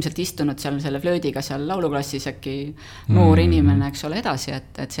oleksin ilmselt istunud seal selle flöödiga seal lauluklassis äkki noor inimene, eks ole, edasi,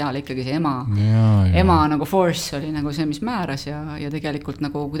 et seal ikkagi see ema nagu force oli nagu see, mis määras ja tegelikult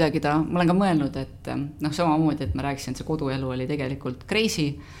nagu kuidagi ma olen ka mõelnud, et samamoodi, et ma rääkisin, et see koduelu oli tegelikult crazy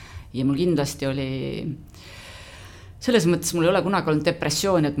ja mul kindlasti oli selles mõttes, mul ei ole kunagi olnud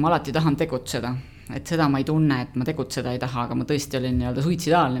depressiooni, et ma alati tahan tegutseda. Et seda ma ei tunne, et ma tegutseda ei taha, aga ma tõesti olin nii-öelda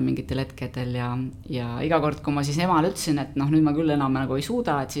suitsidaalne mingitel hetkedel ja iga kord, kui ma siis emale ütlesin, et nüüd ma küll enam nagu ei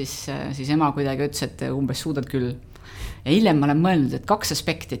suuda, et siis ema kuidagi ütles, et umbes suudad küll. Ja hiljem ma olen mõelnud, et 2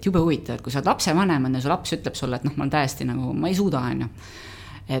 aspekti, et jube huvitav, et kui sa oled lapse vanem, ja su laps ütleb sulle, et ma olen täiesti nagu, ma ei suuda,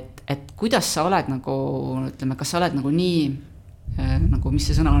 et kuidas sa oled nagu, ütleme, kas sa oled nagu nii nagu, mis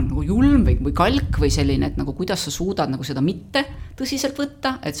see sõna on, nagu julm või kalk või selline, et nagu kuidas sa suudad nagu seda mitte tõsiselt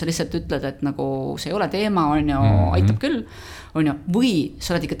võtta, et sa lihtsalt ütled, et nagu see ei ole teema, on ju, aitab küll, on ju, või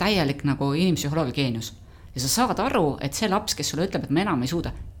sa oled ikka täielik nagu inimpsühholoogia geenius. Ja sa saad aru, et see laps, kes sulle ütleb, et ma enam ei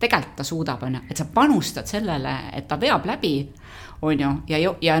suuda, tegelikult ta suudab, on ju, et sa panustad sellele, et ta veab läbi, on ju,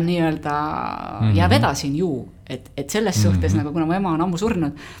 ja nii-öelda jääb edasin ju, et selles suhtes, nagu kuna mu ema on ammu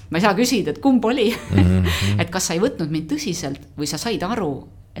surnud, ma ei saa küsida, et kumb oli, et kas sa ei võtnud mind tõsiselt või sa said aru,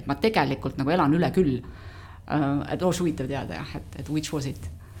 et ma tegelikult nagu elan üle küll. Et huvitav teada, jah, et which was it.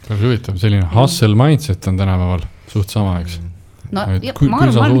 Huvitav, selline hustle mindset on tänapäeval suht sama, eks. No, ja, ma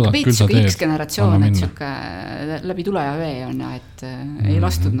arvan, et veits siuke X-generatsioon, et siuke läbi tule ja vee on ja et ei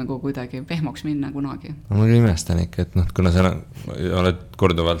lastud nagu kuidagi pehmoks minna kunagi. Ma imestan ikka, et kuna sa oled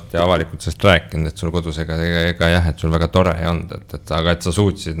korduvalt ja avalikult sellest rääkinud, et sul kodus ega jah, et sul väga tore ei olnud, aga et sa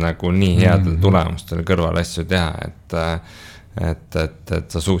suutsid nagu nii headel tulemustel kõrval asju teha, et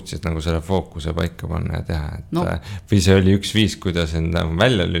sa suutsid nagu selle fookuse paika panna ja teha, või see oli üks viis, kuidas enda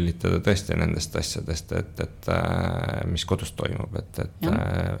välja lülitada tõesti nendest asjadest, et mis kodus toimub, et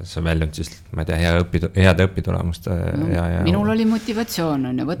see väljund siis, ma ei tea, heade õpitulemuste minul oli motivatsioon,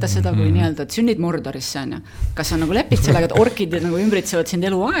 on ju, võtta seda kui nii-öelda, et sünnid Mordorisse, on ju, kas sa nagu lepid sellega, et orkidid nagu ümbritsevad sind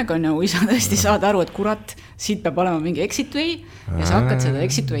eluaeg, on ju, või sa tõesti saad aru, et kurat, siit peab olema mingi exit way ja sa hakkad seda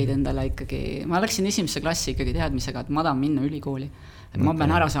exit way'd endale ikkagi, ma läksin esimesse klassi ikkagi teadmisega, et ma tahan minna ülikooli, et ma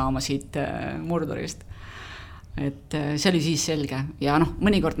pean ära saama siit Mordorist, et see oli siis selge ja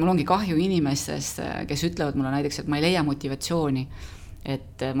mõnikord mul ongi kahju inimestest, kes ütlevad mulle näiteks, et ma ei leia motivatsiooni,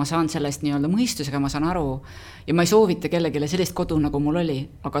 et ma saan sellest nii-öelda mõistusega, ma saan aru ja ma ei soovita kellegile sellist kodu, nagu mul oli,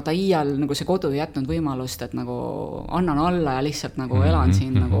 aga ta iial nagu see kodu ei jätnud võimalust, et nagu annan alla ja lihtsalt nagu elan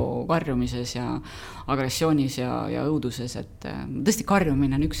siin nagu karjumises ja agressioonis ja õuduses, et tõesti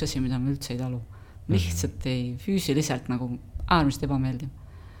karjumine on üks asi, mida ma üldse ei talu. Lihtsalt ei füüsiliselt nagu äärmiselt ebameeldiv.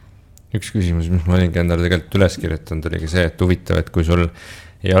 Üks küsimus, mis ma olingi endale tegelikult üles kirjutanud, oligi see, et huvitav, et kui sul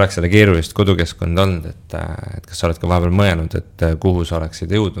ei oleks seda keerulist kodukeskkond olnud, et kas sa oled ka vahepeal mõelnud, et kuhu sa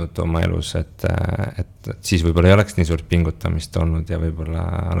oleksid jõudnud oma elus, et siis võib-olla ei oleks nii suurt pingutamist olnud ja võib-olla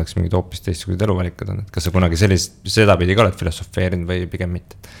oleks mingid hoopis teistsugused eluvalikud on. Et kas sa kunagi seda pidi ka oled filosofeerinud või pigem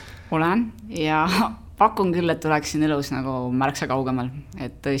mitte? Olen ja pakun küll, et oleksin elus nagu märksa kaugemal,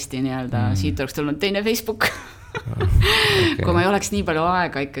 et tõesti nii-öelda siit oleks tulnud teine Facebook. Okay. Kui ma ei oleks nii palju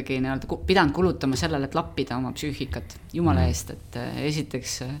aega ikkagi pidanud kulutama sellele, et lappida oma psüühikat jumala eest, et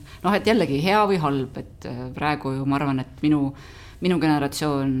esiteks, et jällegi hea või halb, et praegu ju ma arvan, et minu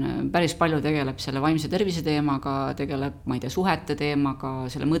generatsioon päris palju tegeleb selle vaimse tervise teemaga, tegeleb, ma ei tea, suhete teemaga,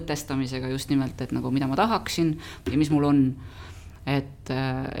 selle mõtestamisega just nimelt, et nagu mida ma tahaksin ja mis mul on, et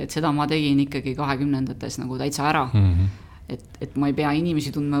seda ma tegin ikkagi 20-ndates nagu täitsa ära. Et ma ei pea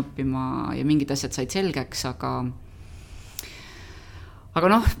inimesi tundma õppima ja mingid asjad said selgeks, aga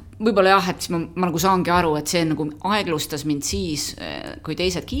võib-olla jah, et siis ma nagu saangi aru, et see nagu aeglustas mind siis, kui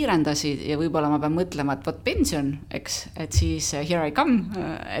teised kiirendasid ja võib-olla ma pean mõtlema, et võt pension, eks, et siis here I come,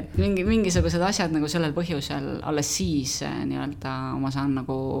 et mingisugused asjad nagu sellel põhjusel alles siis nii-öelda ma saan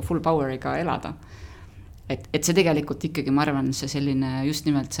nagu full power'iga elada. Et see tegelikult ikkagi, ma arvan, see selline just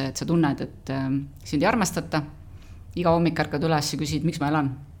nimelt see, et sa tunned, et sind ei armastata, iga hommik ärkad üles ja küsid, miks ma elan.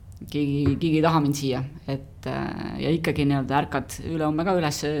 Keegi ei taha mind siia. Ja ikkagi nii-öelda ärkad üle homme ka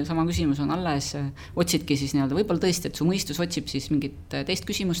üles, sama küsimus on alles, otsidki siis nii-öelda, võib-olla tõesti, et su mõistus otsib siis mingit teist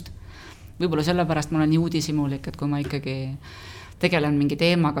küsimust. Võib-olla sellepärast ma olen nii uudishimulik, et kui ma ikkagi tegelen mingi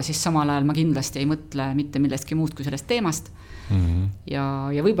teemaga, siis samal ajal ma kindlasti ei mõtle mitte millestki muud kui sellest teemast.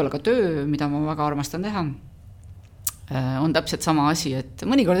 Ja võib-olla ka töö, mida ma väga armastan teha, on täpselt sama asi, et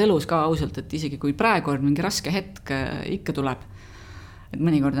mõnikord elus ka ausalt, et isegi kui praegu on mingi raske hetk, ikka tuleb. Et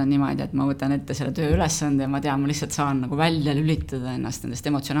mõnikord on niimoodi, et ma võtan ette selle töö ülesande ja ma tean, ma lihtsalt saan nagu välja lülitada ennast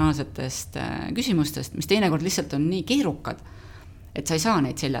nendest emotsionaalsetest küsimustest, mis teinekord lihtsalt on nii keerukad, et sa ei saa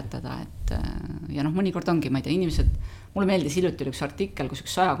neid seljatada, et ja mõnikord ongi, ma ei tea, inimesed, mulle meeldis hiljuti üks artikkel, kus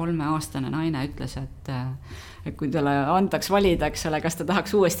üks 103-aastane naine ütles, et kui talle antaks valida, eks ole, kas ta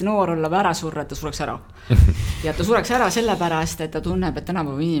tahaks uuesti noor olla või ära surra, et ta sureks ära. Ja ta sureks ära sellepärast, et ta tunneb, et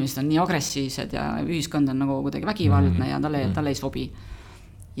tänapäeva inimesed on nii agressiivsed ja ühiskond on nagu kuidagi vägivaldne ja talle ei sobi.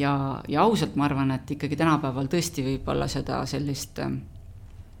 Ja ausalt ma arvan, et ikkagi tänapäeval tõesti võib olla seda sellist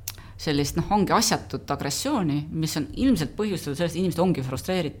ongi asjatut agressiooni, mis on ilmselt põhjustatud sellest, inimesed ongi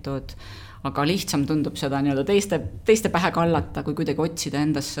frustreeritud, aga lihtsam tundub seda nii-öelda teiste pähe kallata, kui kuidagi otsida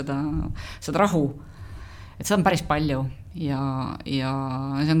endas seda rahu. Et seda on päris palju ja see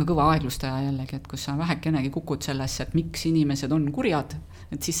on ka kõva aeglustaja jällegi, et kus sa vähekenegi kukud sellesse, et miks inimesed on kurjad,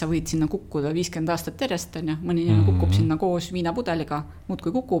 et siis sa võid sinna kukkuda 50 aastat järjest, on ju, mõni inimene kukub sinna koos viinapudeliga, muud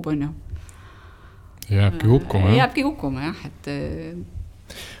kui kukub, on ju. Jääbki kukkuma, jah, et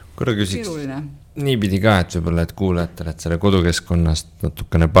korra küsiks niipidi ka, et võib-olla, et kuulajatel, et selle kodukeskkonnast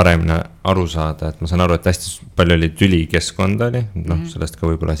natukene paremini aru saada, et ma saan aru, et hästi palju oli tülikeskkond oli, sellest ka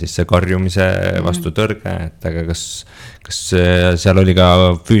võib-olla siis see karjumise vastu tõrge, et aga kas seal oli ka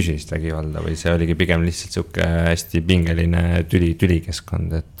füüsilist vägivalda või see oligi pigem lihtsalt siuke hästi pingeline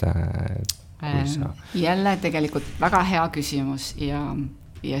tülikeskkond, et jälle tegelikult väga hea küsimus ja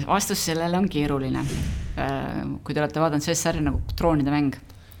vastus sellele on keeruline. Kui te olete vaadanud sellist sarja nagu Troonide mäng,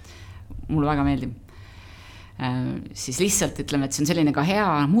 mulle väga meeldib. Siis lihtsalt ütleme, et see on selline ka hea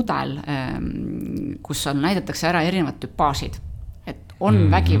mudel, kus näidatakse ära erinevad tüpaažid. Et on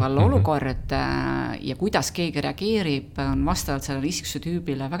vägivalla olukord ja kuidas keegi reageerib, on vastavalt sellele isiksuse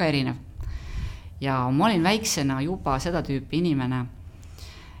tüübile väga erinev. Ja ma olin väiksena juba seda tüüpi inimene,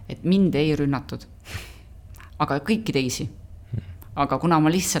 et mind ei rünnatud, aga kõiki teisi. Aga kuna ma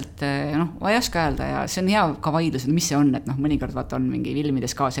lihtsalt, ma ei oska öelda ja see on hea ka vaidlus, et mis see on, et mõnikord vaata on mingi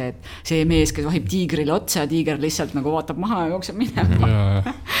filmides ka see, et see mees, kes vahib tiigrile otsa ja tiiger lihtsalt nagu vaatab maha ja jookseb minema.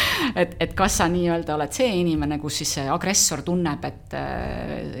 et kas sa nii-öelda oled see inimene, kus siis see agressor tunneb, et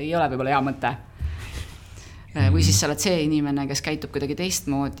ei ole võib-olla hea mõte. Või siis sa oled see inimene, kes käitub kuidagi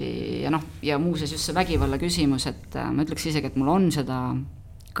teistmoodi ja muuseas just see vägivalla küsimus, et ma ütleks isegi, et mul on seda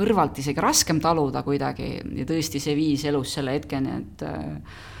kõrvalt isegi raskem taluda kuidagi ja tõesti see viis elus selle hetkeni, et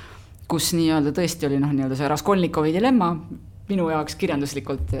kus nii-öelda tõesti oli nii-öelda see Raskolnikovi dilemma minu jaoks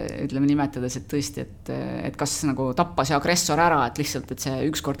kirjanduslikult ütleme nimetades, et tõesti, et kas nagu tappa see agressor ära, et lihtsalt, et see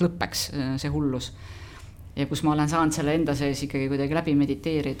ükskord lõppeks see hullus. Ja kus ma olen saanud selle enda sees ikkagi kuidagi läbi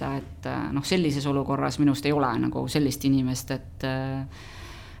mediteerida, et sellises olukorras minust ei ole nagu sellist inimest, et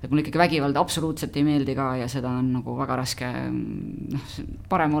mul ikkagi vägivalda absoluutselt ei meeldi ka ja seda on nagu väga raske,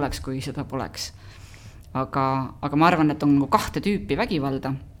 parem oleks, kui seda poleks. Aga ma arvan, et on nagu 2 tüüpi vägivalda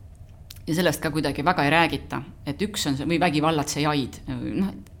ja sellest ka kuidagi väga ei räägita, et üks on see, või vägivallad see jaid,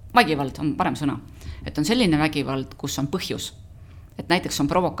 vägivald on parem sõna, et on selline vägivald, kus on põhjus, et näiteks on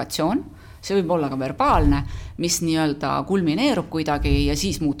provokatsioon, see võib olla ka verbaalne, mis nii-öelda kulmineerub kuidagi ja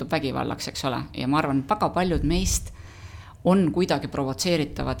siis muutub vägivallaks, eks ole, ja ma arvan, et väga paljud meist on kuidagi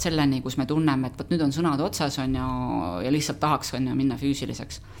provotseeritavad selleni, kus me tunneme, et võt nüüd on sõnad otsas on ja lihtsalt tahaks on minna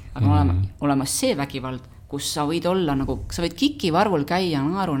füüsiliseks. Aga olemas see vägivald, kus sa võid olla nagu, sa võid kikivarvul käia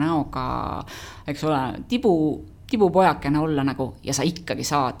naeru näoga, eks ole, tibupojakene olla nagu, ja sa ikkagi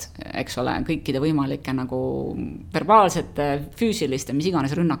saad, eks ole, kõikide võimalike nagu verbaalsete, füüsiliste, mis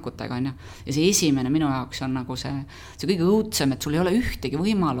iganes rünnakutega on. Ja see esimene minu jaoks on nagu see kõige õudsem, et sul ei ole ühtegi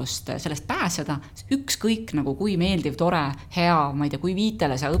võimalust sellest pääseda, ükskõik nagu kui meeldiv, tore, hea, ma ei tea, kui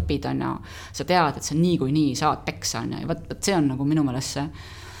viitele sa õpid on ja sa tead, et sa nii saad peksa on ja võt see on nagu minu meelest see,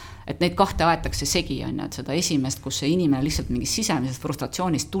 et neid 2 aetakse segi on ja et seda esimest, kus see inimene lihtsalt mingis sisemisest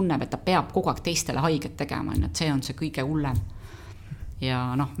frustratsioonist tunneb, et ta peab kogu aeg teistele haiget tegema, et see on see kõige hullem.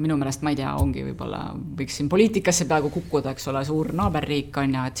 Ja minu meelest, ma ei tea, ongi võib-olla, võiks siin poliitikasse peaaegu kukkuda, eks ole, suur naaberriik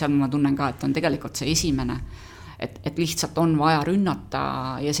on ja et seal ma tunnen ka, et on tegelikult see esimene, et lihtsalt on vaja rünnata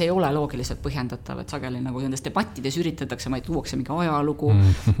ja see ei ole loogiliselt põhjendatav, et sageli nagu nendes debattides üritatakse, ma ei tuuakse mingi ajalugu,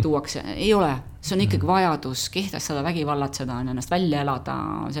 tuuakse, ei ole, see on ikkagi vajadus kehtestada vägivallatseda, ennast välja elada,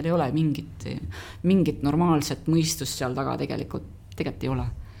 seal ei ole mingit normaalset mõistust seal taga tegelikult ei ole.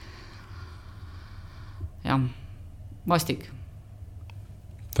 Jah, vastik.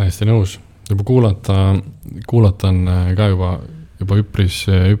 Täiesti nõus, juba kuulata on ka juba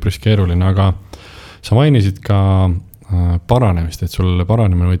üpris keeruline, aga sa mainisid ka paranemist, et sul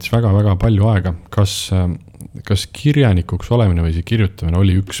paranemine võitis väga-väga palju aega. Kas kirjanikuks olemine või see kirjutamine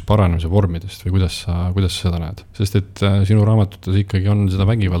oli üks paranemise vormidest või kuidas sa seda näed? Sest et sinu raamatutes ikkagi on seda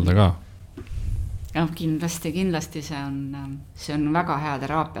vägivalda ka. Jah, kindlasti see on väga hea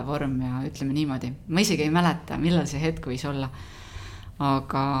teraapia vorm ja ütleme niimoodi. Ma isegi ei mäleta, millal see hetk võis olla.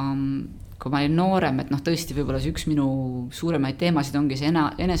 Aga kui ma olin noorem, et tõesti võib-olla see üks minu suuremaid teemasid ongi see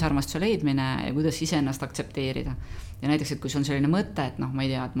enesearmastuse leidmine ja kuidas iseennast aktsepteerida. Ja näiteks, et kui see on selline mõte, et ma ei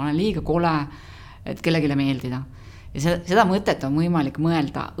tea, et ma olen liiga kole, et kellegile meeldida. Ja seda mõtet on võimalik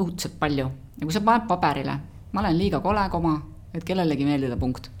mõelda õudselt palju. Ja kui sa paned paberile, ma olen liiga kole, et kellelegi meeldida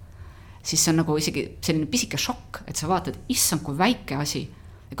punkt, siis see on nagu isegi selline pisike šokk, et sa vaatad, issand, kui väike asi.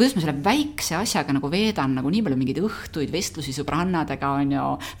 Ja kuidas ma selle väikse asjaga nagu veedan nagu nii palju mingeid õhtuid, vestlusi sõbrannadega on ju,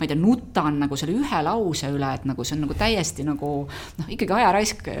 ma ei tea, nutan nagu selle ühe lause üle, et nagu see on nagu täiesti nagu, ikkagi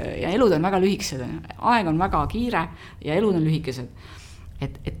ajaraisk ja elud on väga lühikesed, aeg on väga kiire ja elud on lühikesed.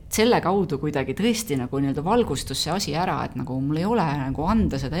 Et selle kaudu kuidagi tõesti nagu nii-öelda valgustus see asi ära, et nagu mul ei ole nagu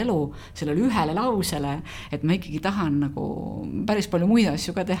anda seda elu sellele ühele lausele, et ma ikkagi tahan nagu päris palju muid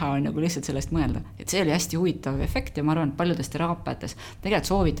asju ka teha, nagu lihtsalt sellest mõelda. Et see oli hästi huvitav efekt ja ma arvan, et paljudes teraapiates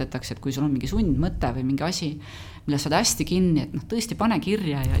tegelikult soovitatakse, et kui sul on mingi sundmõte või mingi asi, millest saad hästi kinni, et tõesti pane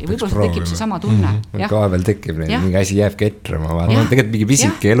kirja ja võib-olla tekib see sama tunne. Ka veel tekib neid, mingi asi jääbki etrama, tegelikult mingi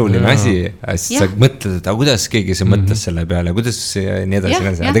pisike eluline asi, sa mõtled, et kuidas keegi see mõtles selle peale, kuidas nii edasi.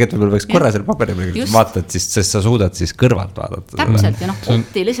 Tegelikult võib-olla võiks korra selle paberi peale vaatad, sest sa suudad siis kõrvalt vaadata. Täpselt ja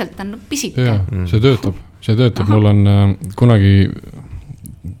optiliselt on pisike. See töötab. Mul on kunagi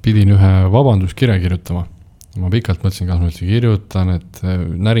pidin ühe vabanduskirja kirjutama. Ma pikalt mõtlesin, kas ma üldse kirjutan, et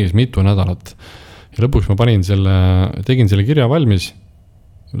näris mitu nädalat. Ja lõpuks ma tegin selle kirja valmis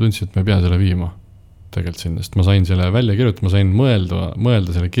ja tundsin, et ma ei pea selle viima tegelikult sinna, sest ma sain selle välja kirjutada, ma sain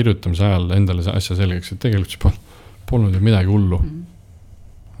mõelda selle kirjutamise ajal endale see asja selgeks, et tegelikult see polnud ju midagi hullu.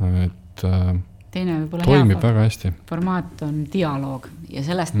 Et teine võib-olla toimib väga hästi. Formaat on dialoog ja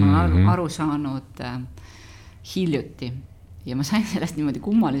sellest ma olen aru saanud hiljuti ja ma sain sellest niimoodi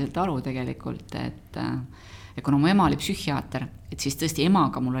kummaliselt aru tegelikult, et kuna mu ema oli psühhiaater, et siis tõesti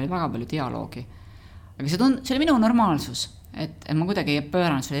emaga mul oli väga palju dialoogi. Aga see oli minu normaalsus, et ma kuidagi ei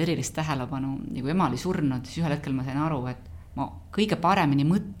pööranud selle erilist tähelepanu ja kui ema oli surnud, siis ühel hetkel ma sain aru, et ma kõige paremini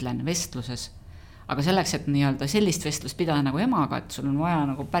mõtlen vestluses, aga selleks, et nii-öelda sellist vestlust pidada nagu emaga, et sul on vaja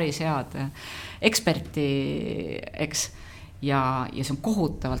nagu päris head eksperti, eks, ja see on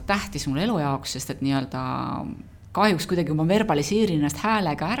kohutavalt tähtis mul elu jaoks, sest et nii-öelda kahjuks kuidagi ma verbaliseerin ennast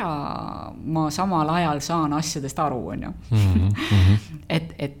häälega ära, ma samal ajal saan asjadest aru, on ju.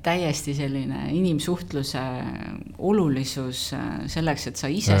 Et täiesti selline inimsuhtluse olulisus selleks, et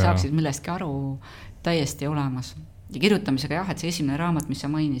sa ise saaksid millestki aru, täiesti olemas. Ja kirjutamisega et see esimene raamat, mis sa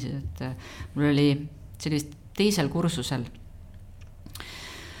mainisid, et mul oli sellist teisel kursusel.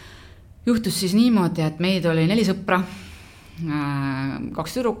 Juhtus siis niimoodi, et meid oli 4 sõpra, 2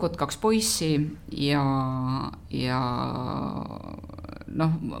 tüdrukut, 2 poissi ja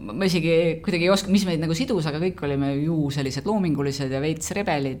ma isegi kuidagi ei oska, mis meid nagu sidus, aga kõik olime ju sellised loomingulised ja veits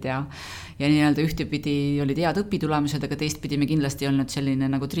rebelid ja nii-öelda ühtepidi olid head õpitulemused, aga teistpidi me kindlasti ei olnud selline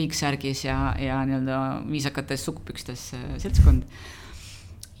nagu triiksärgis ja nii-öelda viisakates sukkpükstes seltskond.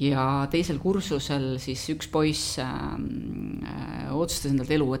 Ja teisel kursusel siis üks poiss otsustas endalt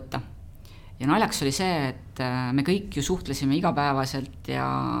elu võtta. Ja naljaks oli see, et me kõik ju suhtlesime igapäevaselt ja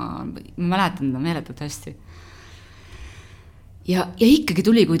ma mäletan meeletult hästi. Ja ikkagi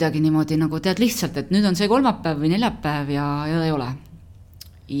tuli kuidagi niimoodi nagu tead lihtsalt, et nüüd on see kolmapäev või neljapäev ja ei ole.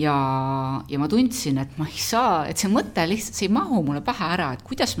 Ja ma tundsin, et ma ei saa, et see mõte lihtsalt, see ei mahu mulle pähe ära, et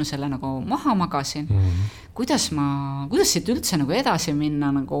kuidas ma selle nagu maha magasin, kuidas siit üldse nagu edasi minna,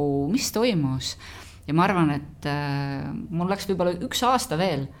 nagu mis toimus. Ja ma arvan, et mul läks võib-olla 1 aasta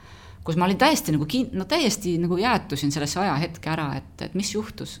veel, kus ma olin täiesti nagu jäätusin sellesse ajahetke ära, et mis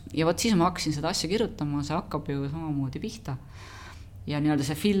juhtus. Ja võt siis ma hakkasin seda asja kirjutama, see hakkab ju samamoodi pihta. Ja nii-öelda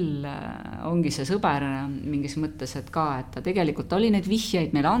see Phil ongi see sõber mingis mõttes, et ka, et ta tegelikult oli neid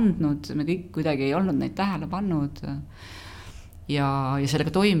vihjeid meile andnud, me kõik kuidagi ei olnud neid tähele pannud. Ja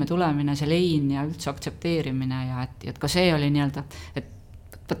sellega toime tulemine, see lein ja üldse aktsepteerimine ja et ka see oli nii-öelda, et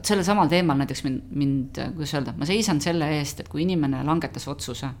sellel samal teemal näiteks mind, kuidas öelda, ma seisan selle eest, et kui inimene langetas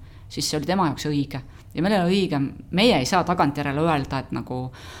otsuse, siis see oli tema jaoks õige. Ja meil oli õige, meie ei saa tagantjärele öelda, et nagu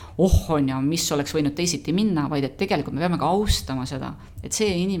on ja mis oleks võinud teisiti minna, vaid et tegelikult me peame ka austama seda, et see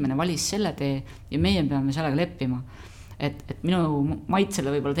inimene valis selle tee ja meie peame sellega leppima. Et minu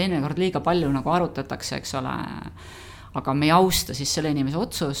maitsele võib-olla teinekord liiga palju nagu arutatakse, eks ole, aga me ei austa siis selle inimese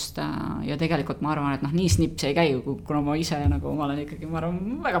otsust ja tegelikult ma arvan, et nii snipp see ei käi, kuna ma ise nagu, ma olen ikkagi, ma arvan,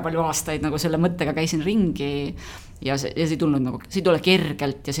 väga palju aastaid nagu selle mõttega käisin ringi ja see ei tulnud nagu, see ei tule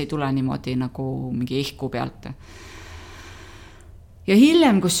kergelt ja see ei tule niimoodi nagu mingi ehku pealt. Ja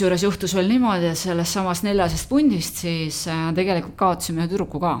hiljem, kus juures juhtus veel niimoodi, et sellest samast 4 pundist, siis tegelikult kaotasime ühe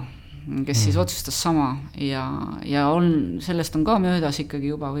tüdruku ka, kes siis otsustas sama ja sellest on ka möödas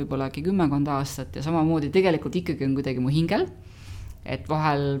ikkagi juba võib-olla 10 aastat ja samamoodi tegelikult ikkagi on kuidagi mu hingel et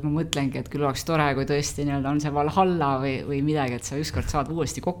vahel ma mõtlengi, et küll oleks tore, kui tõesti nii-öelda on see Valhalla või midagi, et sa ükskord saad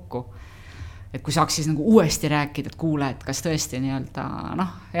uuesti kokku. Et kui saaks siis nagu uuesti rääkida, et kuule, et kas tõesti nii-öelda,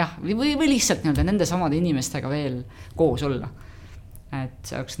 jah, või lihtsalt nii-öelda nende samade inimestega veel koos olla. Et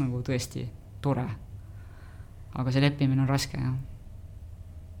see oleks nagu tõesti tore. Aga see leppimine on raske, jah.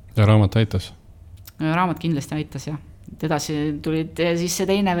 Ja raamat aitas? Raamat kindlasti aitas, jah. Edasi tulid siis see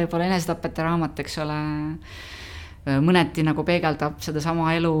teine võib-olla enesetapete raamat, eks ole, mõneti nagu peegeldab seda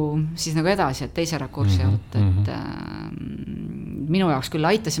sama elu siis nagu edasi, et teise rakursi alt, et minu jaoks küll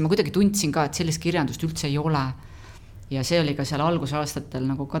aitas ja ma kuidagi tundsin ka, et sellist kirjandust üldse ei ole. Ja see oli ka seal algusaastatel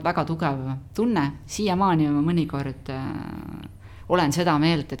nagu ka väga tugev tunne. Siiamaani ma mõnikord olen seda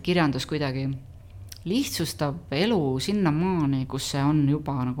meelt, et kirjandus kuidagi lihtsustab elu sinna maani, kus see on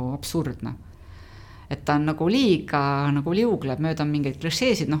juba nagu absurdne. Et ta on nagu liiga nagu liugleb mööda mingeid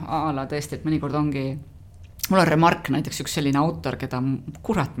klišeesid, ala tõesti, et mõnikord ongi, mul on Remark näiteks üks selline autor, keda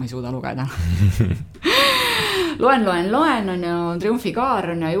kurat ma ei suuda lugeda. Loen, on ju,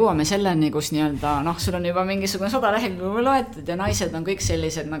 triumfikaar on ja jõuame selleni, kus nii-öelda, sul on juba mingisugune 100 lehekülge loetud ja naised on kõik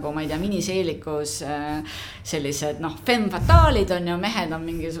sellised nagu, ma ei tea, miniseelikus, sellised, femme fataalid on ja mehed on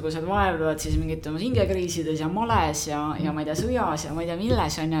mingisugused vaevlevad siis mingid hingekriisides ja males ja ma ei tea, sõjas ja ma ei tea,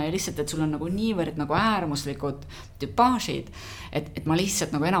 milles on ja lihtsalt, et sul on nagu niivõrd nagu äärmuslikud tüpaažid, et ma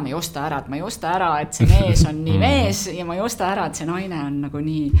lihtsalt nagu enam ei osta ära, et ma ei osta ära, et see mees on nii mees ja ma ei osta ära, et see naine on nagu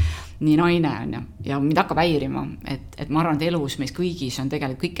nii naine on ja mind hakkab häirima, et ma arvan, et elus meis kõigis on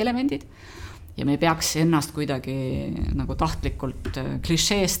tegelikult kõik elemendid ja me ei peaks ennast kuidagi nagu tahtlikult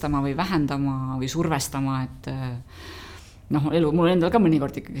klišeestama või vähendama või survestama, et elu, mul endal ka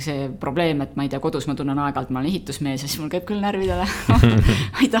mõnikord ikkagi see probleem, et ma ei tea, kodus ma tunnen aeg-ajalt, ma olen ehitusmees ja siis mul käib küll närvidele.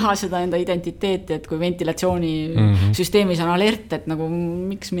 Ma ei taha seda enda identiteeti, et kui ventilatsioonisüsteemis on alert, et nagu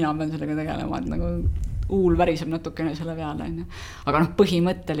miks mina pean sellega tegelema, et nagu uul väriseb natukene selle peale. Aga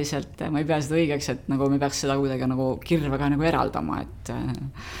põhimõtteliselt ma ei pea seda õigeks, et nagu me peaks seda kuidagi nagu kirvega nagu eraldama, et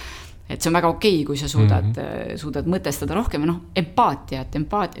see on väga okei, kui sa suudad mõtestada rohkem, empaatia,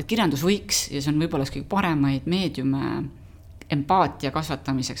 et kirjandus võiks, ja see on võib-olla kõige paremaid meediume empaatia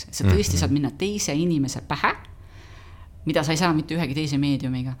kasvatamiseks, et sa tõesti saad minna teise inimese pähe, mida sa ei saa mitte ühegi teise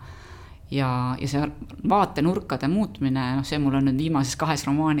meediumiga. Ja see vaatenurkade muutmine, see mul on nüüd viimases 2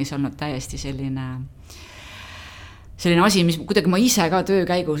 romaanis olnud täiesti selline asi, mis kuidagi ma ise ka töö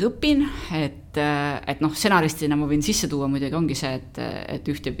käigus õpin, et stsenaristina ma võin sisse tuua muidugi ongi see, et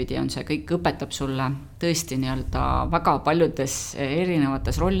ühtepidi on see kõik õpetab sulle tõesti nii-öelda väga paljudes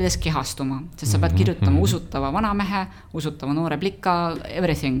erinevates rollides kehastuma, sest sa pead kirjutama usutava vanamehe, usutava noore plika,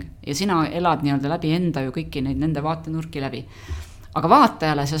 everything, ja sina elad nii-öelda läbi enda ju kõiki neid nende vaatenurki läbi. Aga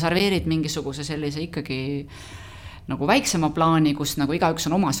vaatajale sa serveerid mingisuguse sellise ikkagi nagu väiksema plaani, kus nagu igaüks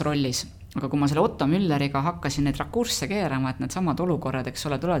on omas rollis. Aga kui ma selle Otto Mülleriga hakkasin neid rakursse keerama, et need samad olukorrad, eks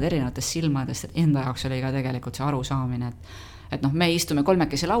ole, tulevad erinevatest silmadest, et enda jaoks oli ka tegelikult see arusaamine, et me istume 3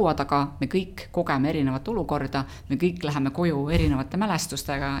 laua taga, me kõik kogeme erinevat olukorda, me kõik läheme koju erinevate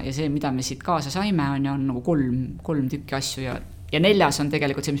mälestustega ja see, mida me siit kaasa saime, on nagu 3 tükki asju ja 4. on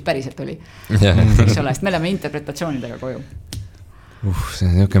tegelikult see, mis päriselt oli. Eks ole, sest me oleme interpretatsioonidega koju. See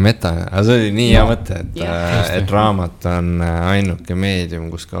on niisugune meta, aga see oli nii hea mõte, et raamat on ainuke meedium,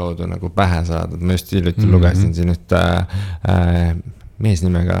 kus kaudu nagu pähe saadud. Ma just hiljuti lugesin siin üht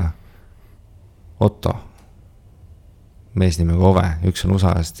meesnimega Otto, meesnimega Ove, üks on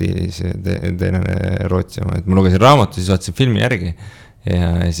USA stiilis, teine Rootsi oma. Ma lugesin raamatu, siis vaatasin filmi järgi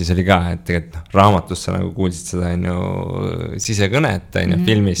ja siis oli ka, et tegelikult raamatus sa nagu kuulsid seda sisekõnet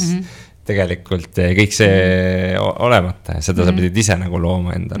filmis tegelikult kõik see olemata ja seda sa pidid ise nagu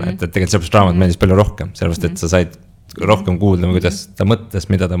looma endale, et tegelikult sellepärast raamat meeldis palju rohkem, sellepärast et sa said rohkem kuulda, kuidas ta mõtles,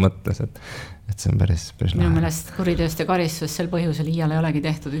 mida ta mõtles, et see on päris minu meelest kuritööst ja karistus sel põhjusel iial ei olegi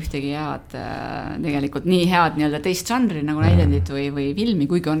tehtud ühtegi head, tegelikult nii head nii-öelda teist žanri nagu näidendit või filmi,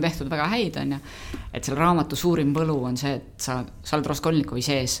 kuigi on tehtud väga häid, on ja, et selle raamatu suurim võlu on see, et sa oled Raskolnikovi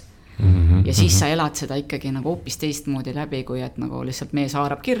sees ja siis sa elad seda ikkagi nagu hoopis teistmoodi läbi, kui et nagu lihtsalt mees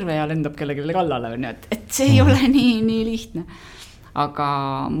haarab kirve ja lendab kellelegi kallale, et see ei ole nii lihtne. Aga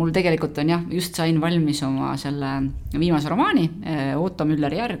mul tegelikult on just sain valmis oma selle viimase romaani, Otto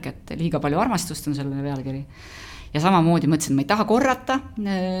Mülleri järg, et liiga palju armastust on selle pealkiri. Ja samamoodi mõtlesin, et ma ei taha korrata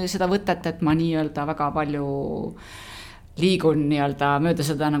seda võtet, et ma nii-öelda väga palju liigun nii-öelda mööda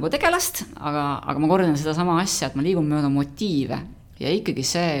seda nagu tegelast, aga ma kordan seda sama asja, et ma liigun mööda motiive. Ja ikkagi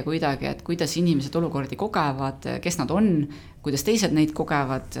see kuidagi, et kuidas inimesed olukordi kogevad, kes nad on, kuidas teised neid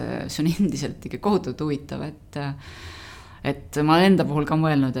kogevad, see on endiselt ikka kohutavalt huvitav, et ma enda puhul ka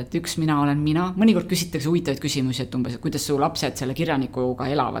mõelnud, et üks mina olen mina. Mõnikord küsitakse huvitavaid küsimusi, et umbes, et kuidas su lapsed selle kirjanikuga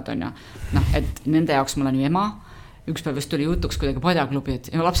elavad, on ja. Et nende jaoks ma olen ju ema üks päev just tuli jutuks kuidagi Padjaklubi, et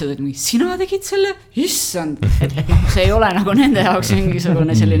ja lapsed olid mingi, sina tegid selle? Issand! Et see ei ole nagu nende jaoks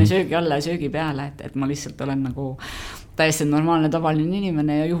mingisugune selline söögi alla ja söögi peale, et ma lihtsalt olen nagu täiesti normaalne tavaline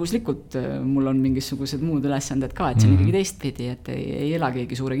inimene ja juhuslikult mul on mingisugused muud ülesanded ka, et see on ikkagi teistpidi, et ei ela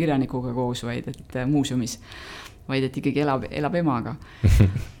keegi suure kirjanikuga koos, vaid et muuseumis, vaid et ikkagi elab emaga.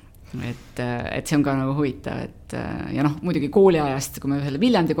 Et see on ka nagu huvitav, et ja muidugi kooliajast, kui me ühele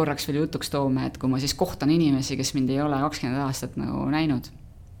Viljandi korraks veel jutuks toome, et kui ma siis kohtan inimesi, kes mind ei ole 20 aastat nagu näinud,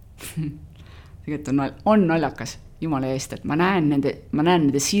 tegelikult on naljakas, jumala eest, et ma näen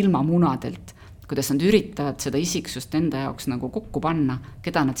nende silmamunadelt, kuidas nad üritavad seda isiksust enda jaoks nagu kokku panna,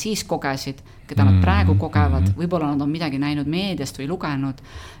 keda nad siis kogesid, keda nad praegu kogevad, võib-olla nad on midagi näinud meediast või lugenud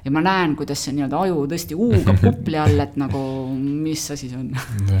ja ma näen, kuidas see nii-öelda aju tõesti huugab kupli all, et nagu mis asi see on.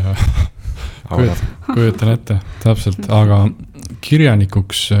 Kujutan ette, täpselt, aga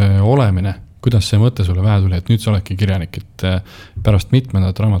kirjanikuks olemine, kuidas see mõte sulle vähe tuli, et nüüd sa oledki kirjanik, et pärast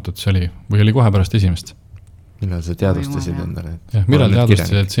mitmendat raamatut see oli, või oli kohe pärast esimest? Millal sa teadvustasid endale? Millal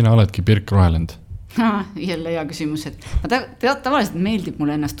teadvustasid, et sina oledki Birk Rohelend? Jälle hea küsimus, et ma tavaliselt meeldib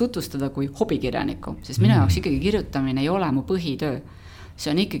mulle ennast tutvustada kui hobikirjaniku, sest minu jaoks ikkagi kirjutamine ei ole mu põhitöö.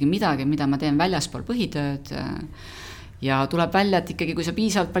 See on ikkagi midagi, mida ma teen väljaspool põhitööd ja tuleb välja, et ikkagi kui sa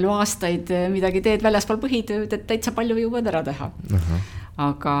piisavalt palju aastaid midagi teed väljaspool põhitööd, et täitsa palju jõuad ära teha.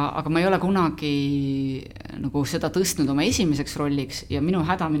 Aga ma ei ole kunagi nagu seda tõstnud oma esimeseks rolliks ja minu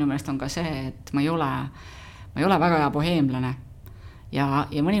häda minu meelest on ka see, et ma ei ole väga hea boheemlane. Ja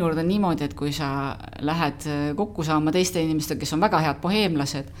mõnikord on niimoodi, et kui sa lähed kokku saama teiste inimestega, kes on väga head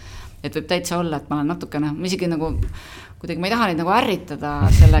boheemlased, et võib täitsa olla, et ma olen natukene, ma isegi nagu, kuidagi ma ei taha neid nagu ärritada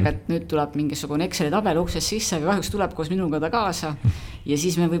sellega, et nüüd tuleb mingisugune Exceli tabel uksest sisse, aga kahjuks tuleb koos minuga ta kaasa ja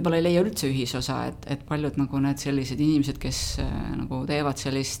siis me võib-olla ei leia üldse ühisosa, et paljud nagu need sellised inimesed, kes nagu teevad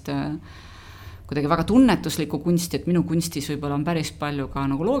sellist kuidagi väga tunnetuslikku kunsti, et minu kunstis võib-olla on päris palju ka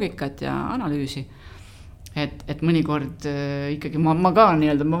nagu loogikat ja analüüsi. Et mõnikord ikkagi ma ka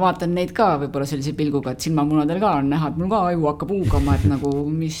nii-öelda, ma vaatan neid ka võib-olla sellise pilguga, et silmamunadel ka on näha, et mul ka aju hakkab huugama, et nagu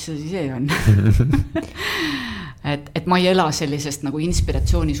mis see on. et ma ei ela sellisest nagu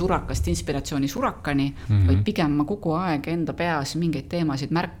inspiratsiooni surakani, vaid pigem ma kogu aeg enda peas mingeid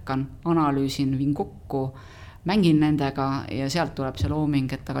teemasid märkan, analüüsin, viin kokku, mängin nendega ja sealt tuleb see looming,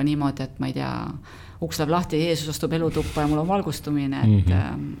 et aga niimoodi, et ma ei tea, uks läheb lahti ja Jeesus astub elutuppa ja mul on valgustumine,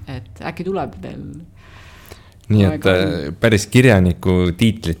 et äkki tuleb veel. Nii et päris kirjaniku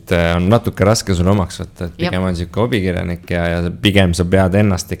tiitlit on natuke raske sulle omaks võtta, et pigem on siuke hobikirjanik ja pigem sa pead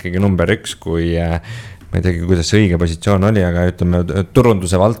ennast ikkagi number 1, kui ma ei teagi, kuidas see õige positsioon oli, aga ütleme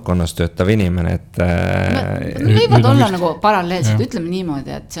turunduse valdkonnas töötav inimene, et võivad olla nagu paralleelselt, ütleme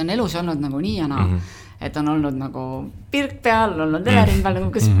niimoodi, et see on elus olnud nagu nii ja naa, et on olnud nagu Birk peal, on olnud Hele-Riin Pihel,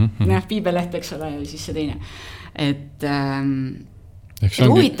 nagu kas piibeleht, eks ole, ja siis see teine, et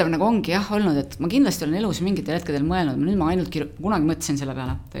huvitav nagu ongi olnud, et ma kindlasti olen elus mingitel hetkedel mõelnud, nüüd ma ainult kunagi mõtlesin selle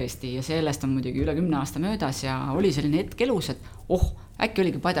peale tõesti ja sellest on muidugi üle 10 aasta möödas ja oli selline hetk elus, et äkki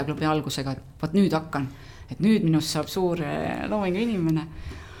oligi Padjaklubi algusega, et vaat nüüd hakkan, et nüüd minust saab suur loomingu inimene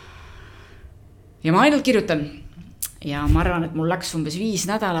ja ma ainult kirjutan ja ma arvan, et mul läks umbes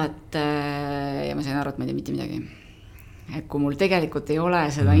 5 nädalat ja ma sain aru, et ma ei tee mitte midagi. Et kui mul tegelikult ei ole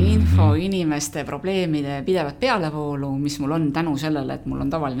seda info, inimeste probleemide pidevat pealevoolu, mis mul on tänu sellele, et mul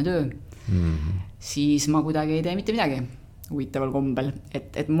on tavaline töö, siis ma kuidagi ei tee mitte midagi huvitaval kombel.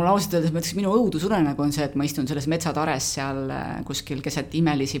 Et mul ausalt öeldes mõtleks, minu õudusunenägu on see, et ma istun selles metsatares seal kuskil keset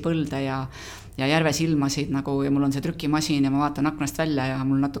imelisi põlde ja järve silmasid nagu, ja mul on see trükimasin ja ma vaatan aknast välja ja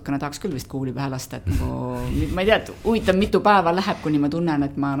mul natukene tahaks küll vist kuuli pähe lasta, et nagu, ma ei tea, et huvitav mitu päeva läheb, kuni ma tunnen,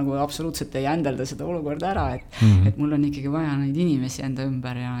 et ma nagu absoluutselt ei händelda seda olukorda ära, et mul on ikkagi vaja neid inimesi enda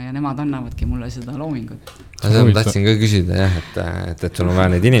ümber ja nemad annavadki mulle seda loomingut. Ma tahtsin ka küsida et sul on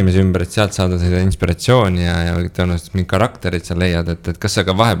vaja neid inimesi ümber, et sealt saada seda inspiratsiooni ja tõenäoliselt mingi karakterid sa leiad, et kas sa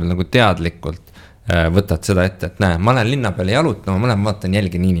ka vahepeal nagu teadlikult võtad seda ette, et näe, ma olen linna peale jalutama, ma olen vaatan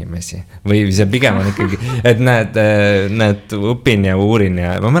jälgin inimesi või see pigem on ikkagi, et näed õpin ja uurin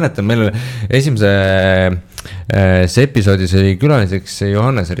ja ma mäletan, meil esimese see episoodis oli külaliseks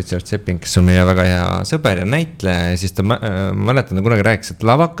Johannes Richard Sepping, kes on meie väga hea sõber ja näitleja ja siis ta mäletan, ta kunagi rääkis, et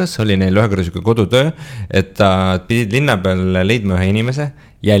lavakas oli neil ühe korra siuke kodutöö, et ta pidid linna peal leidma ühe inimese,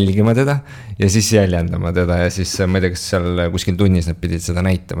 jälgima teda ja siis jäljendama teda ja siis ma ei tea, kas seal kuskil tunnis nad pidid seda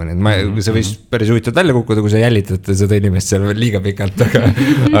näitama, nii et see võis päris huvitavalt välja kukkuda, kui sa jälitate seda inimest seal liiga pikalt,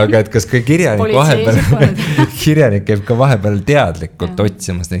 aga et kas ka kirjanik käib ka vahepeal teadlikult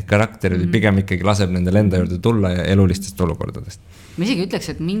otsimas neid karakterid, pigem ikkagi laseb nendel enda juurde tulla ja elulistest olukordadest. ma isegi ütleks,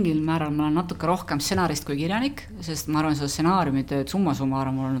 et mingil määral ma olen natuke rohkem stsenarist kui kirjanik, sest ma arvan, seda stsenaariumitööd summa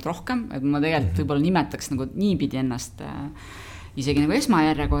summarum on olnud rohkem, et ma tegelikult võib-olla nimetaks nagu niipidi ennast isegi nagu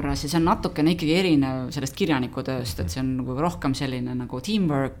esmajärjekorras ja see on natukene ikkagi erinev sellest kirjaniku tööst, et see on nagu rohkem selline nagu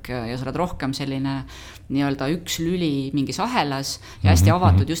teamwork ja sa oled rohkem selline nii-öelda üks lüli mingis ahelas ja hästi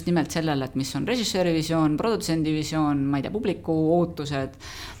avatud just nimelt sellele, et mis on režissööri visioon, produtsendi visioon, ma ei tea, publiku ootused.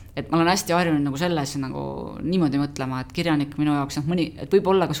 Et ma olen hästi harjunud nagu selles nagu niimoodi mõtlema, et kirjanik minu jaoks, et võib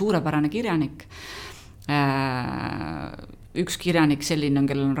olla ka suurepärane kirjanik. Üks kirjanik selline on,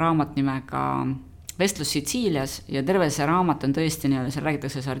 kellel on raamat nimega Vestlus Sitsiilias ja terve see raamat on tõesti nii-öelda, seal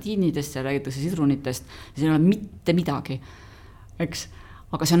räägitakse sardiinidest, seal räägitakse sidrunitest ja siin ei ole mitte midagi, eks?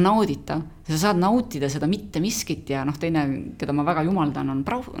 Aga see on nauditav, sa saad nautida seda mitte miskit ja teine, keda ma väga jumaldan,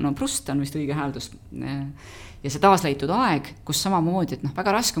 on Prust, on vist õige hääldus. Ja see taasleitud aeg, kus samamoodi, et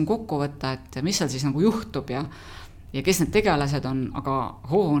väga raske on kokku võtta, et mis seal siis nagu juhtub ja kes need tegelased on, aga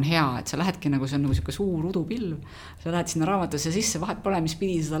on hea, et sa lähedki nagu, see on nagu selline suur udupilv, sa lähed sinna raamatusse sisse, vahet pole, mis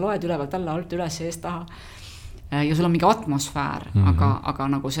pidi seda loed ülevalt alla, alt üles ja eest taha. Ja sul on mingi atmosfäär, aga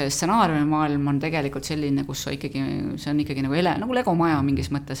nagu see stsenaariumi maailm on tegelikult selline, kus sa ikkagi, see on ikkagi nagu Lego maja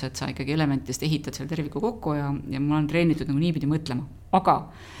mingis mõttes, et sa ikkagi elementist ehitad selle terviku kokku ja ma olen treenitud nagu niipidi mõtlema. Aga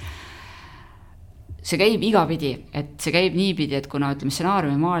see käib igapidi, et see käib niipidi, et kuna ütleme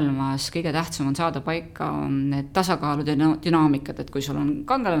stsenaariumi maailmas kõige tähtsam on saada paika need tasakaalud ja dünaamikad, et kui sul on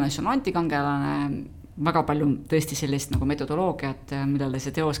kangelane, siis on antikangelane, väga palju tõesti sellist nagu metodoloogiat, millele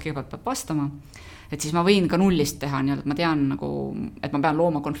see teos kõigepealt peab vastama, et siis ma võin ka nullist teha, nii et ma tean nagu, et ma pean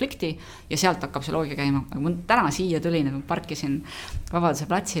looma konflikti ja sealt hakkab see loogika käima. Aga ma täna siia tulin, et ma parkisin Vabaduse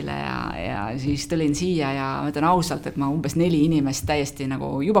platsile ja siis tulin siia ja ma ütlen ausalt, et ma umbes 4 inimest täiesti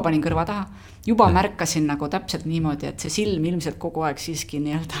nagu juba panin kõrva taha, juba märkasin nagu täpselt niimoodi, et see silm ilmselt kogu aeg siiski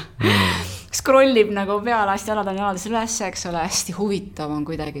nii-öelda scrollib nagu peale, hästi jalades üles, eks ole, hästi huvitav on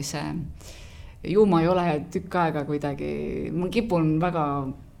kuidagi see, ju ma ei ole tükk aega kuidagi, ma kipun väga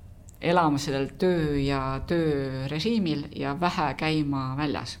elama sellel töö ja töörežiimil ja vähe käima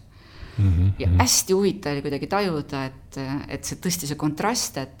väljas. Ja hästi huvitav oli kuidagi tajuda, et see tõesti see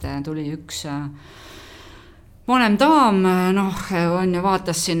kontrast, et tuli üks vanem daam, on ju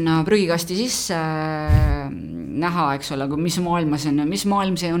vaatas sinna prügikasti sisse näha, eks ole, mis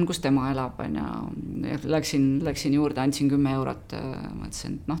maailm see on, kus tema elab, on ja läksin juurde, andsin 10 eurot,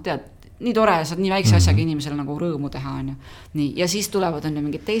 mõtlesin, tead, nii tore, saad nii väikse asjaga inimesele nagu rõõmu teha, on ju. Nii, ja siis tulevad on ju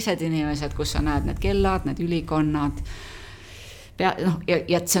mingid teised inimesed, kus sa näed need kellad, need ülikonnad, ja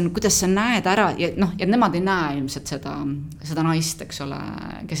et see on, kuidas sa näed ära, ja nemad ei näe ilmselt seda naist, eks ole,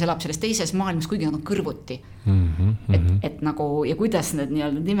 kes elab selles teises maailmas, kuigi nad on kõrvuti. Et nagu, ja kuidas need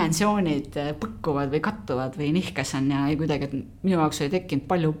nii-öelda dimensioonid põkkuvad või kattuvad või nihkes on ja kuidagi, et minu jaoks oli tekkinud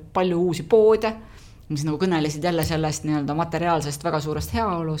palju uusi poode, mis nagu kõnelesid jälle sellest nii-öelda materiaalsest väga suurest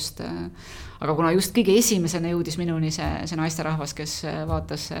heaolust, aga kuna just kõige esimesena jõudis minuni see naisterahvas, kes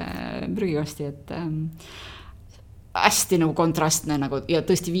vaatas prügikasti, et hästi nagu kontrastne nagu, ja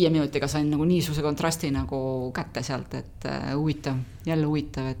tõesti 5 minutiga sain nagu niisuguse kontrasti nagu kätte sealt, et jälle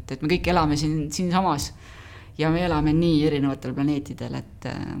huvitav, et me kõik elame siin samas ja me elame nii erinevatel planeetidel,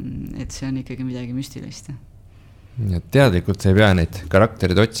 et see on ikkagi midagi müstilist. Ja teadlikult sa ei pea neid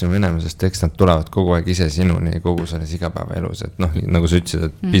karakterid otsima minema, sest eks nad tulevad kogu aeg ise sinuni kogu selles igapäeva elus, et nagu sa ütlesid,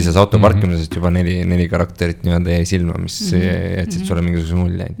 et piisas auto parkimisest juba 4 karakterit nii-öelda jäi silma, mis jätsid sulle mingisuguse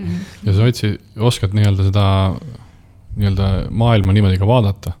muljeid. Ja sa oskad nii-öelda seda nii-öelda maailma niimoodi ka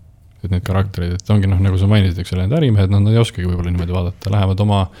vaadata, et need karakterid, et ongi nagu sa mainisid, eks ole, need ärimehed, nad ei oskagi võib-olla niimoodi vaadata, lähevad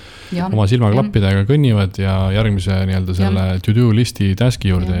oma silmaklappidega kõnnivad ja järgmise nii-öelda selle to-do listi taski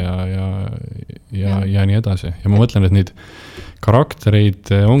juurde ja nii edasi. Ja ma mõtlen, et neid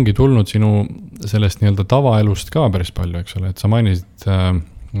karaktereid ongi tulnud sinu sellest nii-öelda tavaelust ka päris palju, eks ole, et sa mainisid,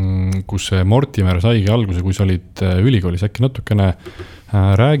 kus see Mortimer saigi alguse, kui sa olid ülikoolis, äkki natukene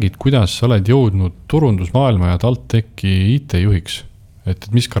räägid, kuidas sa oled jõudnud turundusmaailma ja TalTechi IT-juhiks, et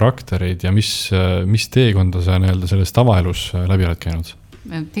mis karaktereid ja mis teekonda sa nii-öelda selles tavaelus läbi oled käinud?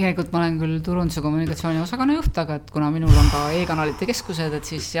 Tegelikult ma olen küll turundus- ja kommunikatsiooni osakonna juht, aga et kuna minul on ka e-kanalite keskused, et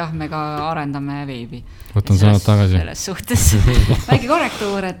siis jah, me ka arendame veebi. Võtan sõnad tagasi. Selles suhtes väike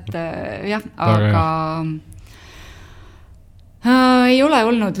korrektuur, et jah, aga ei ole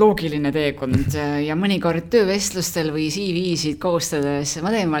olnud loogiline teekond ja mõnikord töövestlustel või CV-sid koostades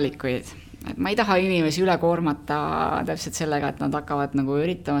ma teen valikuid. Et ma ei taha inimesi üle koormata täpselt sellega, et nad hakkavad nagu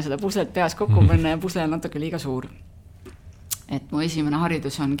üritama seda puslet peas kokku panna ja pusle on natuke liiga suur. Et mu esimene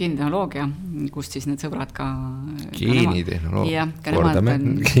haridus on geenitehnoloogia, kust siis need sõbrad ka... Geenitehnoloogia, kordame,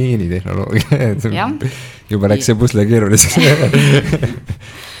 geenitehnoloogia. Juba läks see pusle keeruliseks.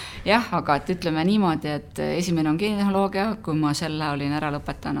 jah, aga et ütleme niimoodi, et esimene on geenitehnoloogia, kui ma selle olin ära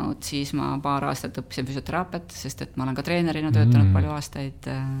lõpetanud, siis ma paar aastat õppisin füsioteraapiat, sest et ma olen ka treenerina töötanud palju aastaid.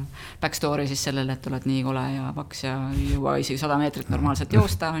 Backstory siis sellele, et oled nii kole ja paks ja jõua isegi 100 meetrit normaalselt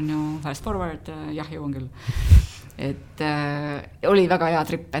joosta, on ju, fast forward, jah, jõuan küll. Et oli väga hea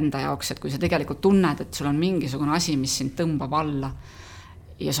trip enda jaoks, et kui sa tegelikult tunned, et sul on mingisugune asi, mis sind tõmbab alla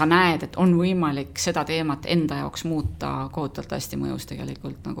ja sa näed, et on võimalik seda teemat enda jaoks muuta, kohutavalt hästi mõjus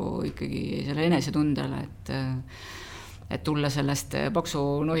tegelikult nagu ikkagi selle enesetundele, et tulla sellest paksu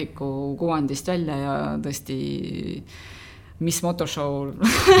nohiku kuvandist välja ja tõesti mis motoshow'l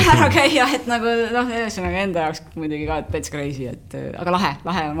ära käia, et nagu ühesõnaga enda jaoks muidugi ka täitsa crazy, et aga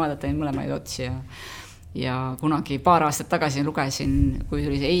lahe on vaadata mõlemaid otsi ja kunagi paar aastat tagasi lugesin, kui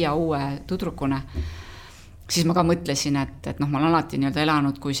tuli see Eia uue tüdrukune, siis ma ka mõtlesin, et ma olen alati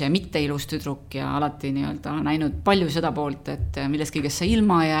elanud kui see mitte ilus tüdruk ja alati näinud palju seda poolt, et millest kõigest sa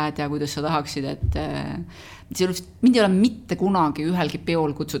ilma jääd ja kuidas sa tahaksid, et mind ei ole mitte kunagi ühelgi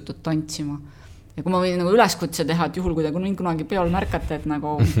peol kutsutud tantsima. Ja kui ma võin üleskutse teha, et juhul, kui te mind kunagi peol märkate, et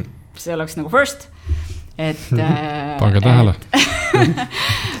nagu, see oleks nagu first, et pange tähele.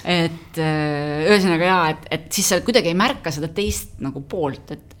 et ühesõnaga et siis sa kuidagi ei märka seda teist nagu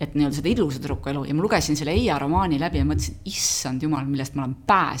poolt, et seda ilusa tüdruku elu ja ma lugesin selle Eia romaani läbi ja mõtlesin, issand jumal, millest ma olen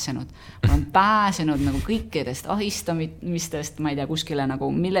pääsenud. Ma olen pääsenud nagu kõikidest ahistamistest, ma ei tea, kuskile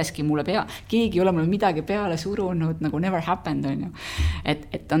nagu milleski mulle keegi ei ole mulle midagi peale surunud, nagu never happened, on ju.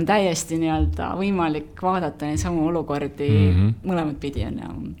 Et on täiesti võimalik vaadata neid samu olukordi mõlemad pidi, on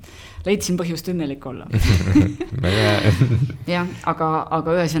ju. Leidsin põhjust õnnelik olla. jah,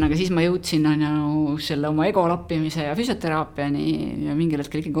 aga ühesõnaga siis ma jõudsin selle oma ego lappimise ja füsioteraapiani ja mingil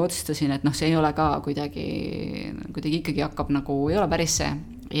hetkel ikkagi otsustasin, et see ei ole ka kuidagi ikkagi hakkab nagu, ei ole päris see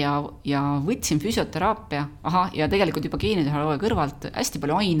ja võtsin füsioteraapia, ja tegelikult juba geenitehnoloogia kõrvalt hästi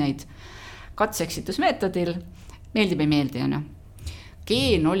palju aineid katse-eksitusmeetodil, meeldib ei meeldi, on ju.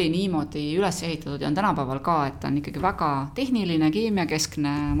 Geen oli niimoodi üles ehitatud ja on tänapäeval ka, et ta on ikkagi väga tehniline,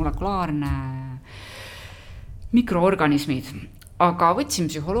 keemiakeskne, molekulaarne mikroorganismid. Aga võtsin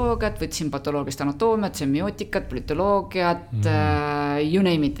psühholoogiat, võtsin patoloogist anatoomiat, semiootikat, politoloogiat, you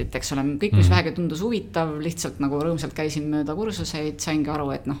name it, eks ole, kõik, mis vähegi tundus huvitav, lihtsalt nagu rõõmsalt käisin mööda kursuseid, saingi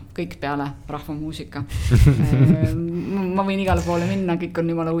aru, et kõik peale rahvamuusika. Ma võin igale poole minna, kõik on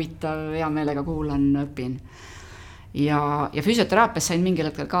jumala huvitav, hea meelega kuulan, õpin. Ja füsioteraapias sain mingil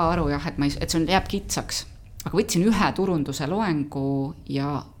hetkel ka aru, et see jääb kitsaks. Aga võtsin ühe turunduse loengu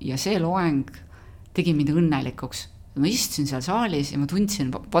ja see loeng tegi mind õnnelikuks. Ma istusin seal saalis ja ma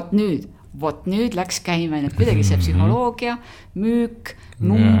tundsin, vot nüüd läks käima, et kuidagi see psühholoogia, müük,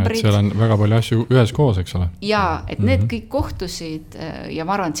 numbrid. Seal on väga palju asju ühes koos, eks ole? Jaa, et need kõik kohtusid ja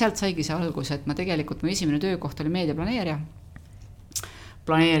ma arvan, et sealt saigi see algus, et ma tegelikult, mu esimene töökoht oli meediaplaneerija.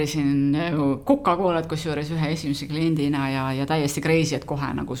 Planeerisin Coca-Colat kusjuures ühe esimese kliendina ja täiesti crazy, et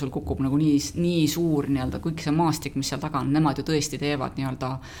kohe nagu sul kukub nagu nii suur kõik see maastik, mis seal taga on, nemad ju tõesti teevad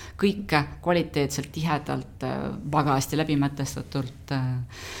kõike kvaliteetselt, tihedalt, väga hästi läbimätestatult,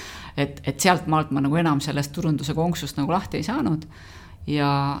 et sealt maalt ma nagu enam sellest turunduse konksust nagu lahti ei saanud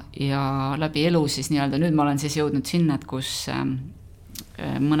ja läbi elu siis nüüd ma olen siis jõudnud sinna, et kus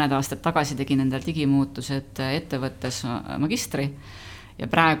mõned aastad tagasi tegin endal digimuutused ettevõttes magistri ja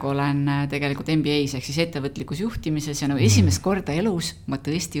praegu olen tegelikult MBA-s ehk siis ettevõtlikus juhtimises ja esimest korda elus ma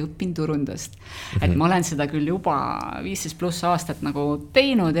tõesti õpin turundust. Et ma olen seda küll juba 15+ aastat nagu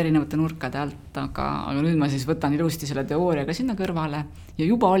teinud erinevate nurkade alt, aga nüüd ma siis võtan ilusti selle teooriaga sinna kõrvale ja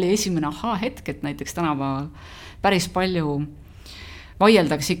juba oli esimene hetk, et näiteks tänapäeval päris palju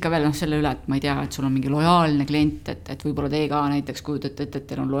vaieldakse ikka veel selle üle, et ma ei tea, et sul on mingi lojaalne klient, et võib-olla te ka näiteks kujutate, et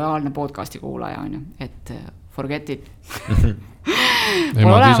teil on lojaalne podcasti kuulaja, on ju, et forget it.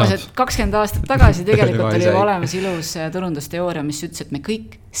 Olemas, et 20 aastat tagasi tegelikult oli olemas ilus turundusteooria, mis ütles, et me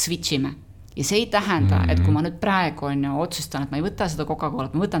kõik switchime. Ja see ei tähenda, et kui ma nüüd praegu otsustan, et ma ei võta seda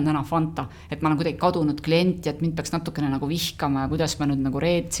Coca-Colat, ma võtan täna Fanta, et ma olen kuidagi kadunud klient ja et mind peaks natukene nagu vihkama ja kuidas ma nüüd nagu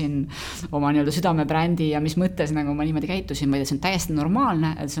reetsin oma südamebrändi ja mis mõttes nagu ma niimoodi käitusin, vaid see on täiesti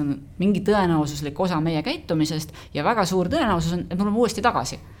normaalne, et see on mingi tõenäosuslik osa meie käitumisest ja väga suur tõenäosus on, et mul on uuesti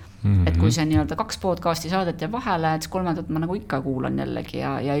tagasi. Et kui see 2 podcasti saadet ja vahele, et 3. ma nagu ikka kuulan jällegi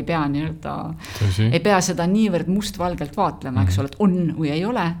ja ei pea ei pea seda niivõrd mustvalgelt vaatlema, eks ole, et on või ei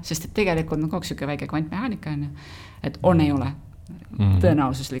ole, sest et tegelikult on kogu väike kvantmehaanika, et on ei ole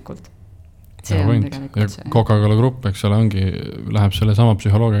tõenäosuslikult. See on tegelikult see. Coca-Cola grupp, eks ole, läheb selle sama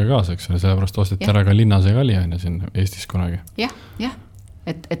psühholoogia kaasa, eks ole, sellepärast osteti ära ka linna see kali siin Eestis kunagi. Jah.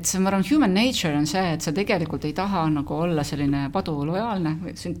 et see, ma arvan, human nature on see, et sa tegelikult ei taha nagu olla selline padu lojaalne,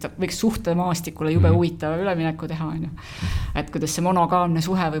 võiks suhtemaastikule jube huvitava ülemineku teha, on ju. Et kuidas see monogaamne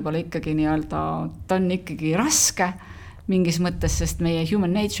suhe võib-olla ikkagi nii-öelda, ta on ikkagi raske mingis mõttes, sest meie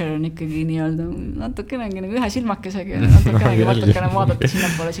human nature on ikkagi nii-öelda natukenegi nagu ühe silmakesega, natukene vaadata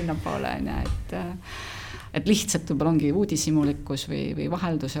sinnapoole, on ju, et lihtsalt võib-olla ongi uudishimulikkus või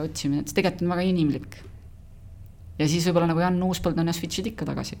vahelduse otsimine, et see tegelikult on väga inimlik. Ja siis võib-olla nagu Jan Uuspõld on ja switchid ikka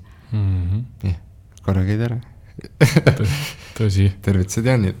tagasi. Korra käid ära. Tõsi. Tervitused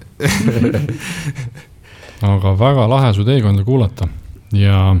Janil. Aga väga lahe su teekonda kuulata.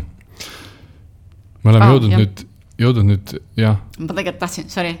 Ja me oleme jõudnud nüüd, jah. Ma tegelikult tahtsin,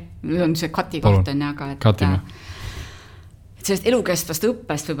 sorry, nüüd on see kati koht on aga, et sellest elukestvast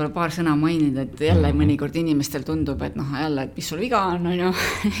õppest võib-olla paar sõna mainida, et jälle mõnikord inimestel tundub, et jälle, et mis sul viga on, ju,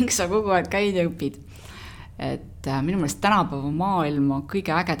 eks sa kogu aeg käid ja õpid. Et minu meelest tänapäeva maailma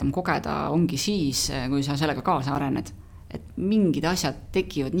kõige ägedam kogeda ongi siis, kui sa sellega kaasa arened. Et mingid asjad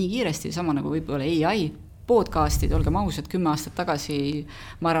tekivad nii kiiresti, sama nagu võib-olla AI, podcastid, olgem ausad, 10 aastat tagasi,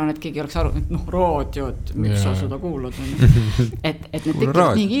 ma arvan, et keegi oleks aru, et raadiot, miks sa seda kuulad. Et need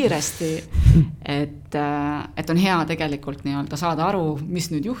tekivad nii kiiresti, et on hea tegelikult nii-öelda saada aru, mis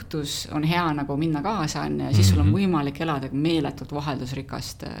nüüd juhtus, on hea nagu minna kaasa, ja siis sul on võimalik elada meeletult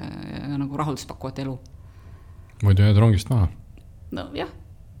vaheldusrikast nagu rahulduspakuvat elu. Muidu jääd rongist maha. No jah,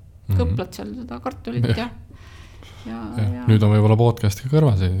 kõplad seal seda kartulit ja. Nüüd on võib-olla podcast ka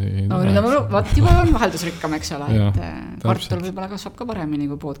kõrvas. No nüüd on juba on vaheldusrikkam, eks ole, et kartul võib-olla kasvab ka paremini,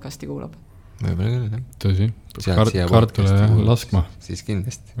 kui podcasti kuulab. Võib-olla küll, jah. Tõsi, kartule laskma. Siis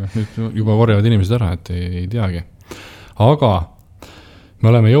kindlasti. Nüüd juba korjavad inimesed ära, et ei teagi. Aga me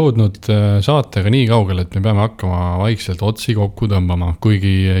oleme jõudnud saatega nii kaugel, et me peame hakkama vaikselt otsi kokku tõmbama,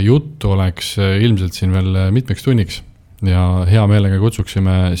 kuigi juttu oleks ilmselt siin veel mitmeks tunniks ja hea meelega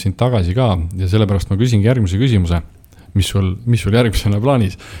kutsuksime sind tagasi ka ja sellepärast ma küsingi järgmise küsimuse, mis sul järgmisena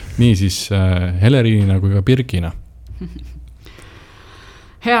plaanis, nii siis Hele-Riinina kui ka Birkina.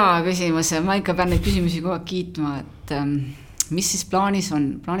 Hea küsimus, ma ikka pean neid küsimusi kogu aeg kiitma, et mis siis plaanis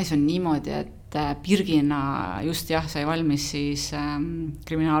on? Plaanis on niimoodi, et Birkina just sai valmis siis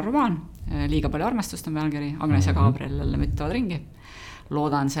kriminaalromaan, liiga palju armastust on pealkiri, Agnes ja Gabriel jälle müttavad ringi.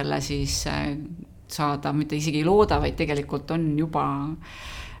 Loodan selle siis saada, mitte isegi ei looda, vaid tegelikult on juba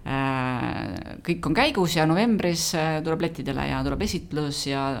kõik on käigus ja novembris tuleb lettidele ja tuleb esitlus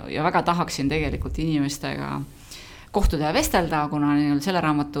ja väga tahaksin tegelikult inimestega kohtuda ja vestelda, kuna selle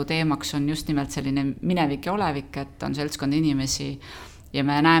raamatu teemaks on just nimelt selline minevik ja olevik, et on seltskond inimesi ja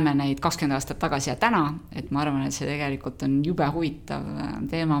me näeme neid 20 aastat tagasi ja täna, et ma arvan, et see tegelikult on jube huvitav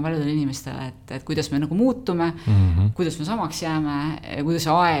teema paljudele inimestele, et kuidas me nagu muutume, kuidas me samaks jääme, kuidas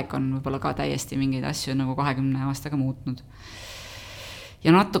aeg on võib-olla ka täiesti mingeid asju nagu 20 aastaga muutnud.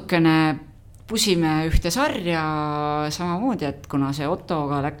 Ja natukene pusime ühte sarja samamoodi, et kuna see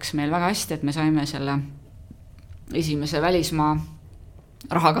Ottoga läks meil väga hästi, et me saime selle esimese välismaa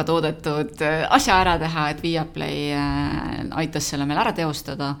rahaga toodetud asja ära teha, et Viaplay aitas selle meil ära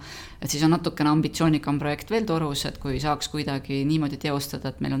teostada, et siis on natukene ambitsioonikam projekt veel torus, et kui saaks kuidagi niimoodi teostada,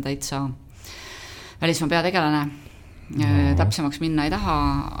 et meil on täitsa välismaa peategelane, täpsemaks minna ei taha,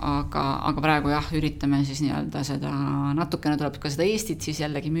 aga praegu üritame siis nii-öelda seda, natukene tuleb ka seda Eestit siis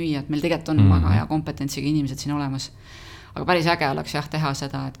jällegi müüa, et meil tegelikult on väga hea kompetentsiga inimesed siin olemas. Aga päris äge oleks teha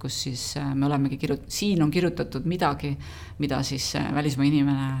seda, et kus siis me olemegi siin on kirjutatud midagi, mida siis välismaa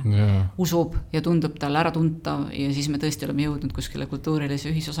inimene usub ja tundub talle ära tuntav ja siis me tõesti oleme jõudnud kuskile kultuurilise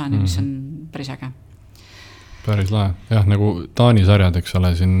ühisosani, mis on päris äge. Päris lahe. Jah, nagu Taani sarjad, eks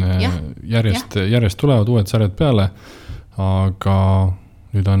ole, siin järjest tulevad uued sarjad peale, aga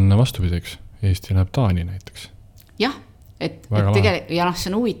nüüd on vastupideks. Eesti läheb Taani näiteks. Jah. Et tegelikult, ja see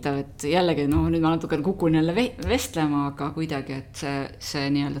on huvitav, et jällegi, nüüd ma natuke kukun jälle vestlema, aga kuidagi, et see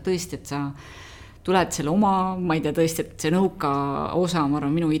nii-öelda tõesti, et sa tuled selle oma, ma ei tea tõesti, et see nõuka osa, ma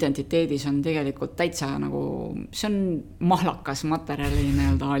arvan, minu identiteedis on tegelikult täitsa nagu, see on mahlakas materjali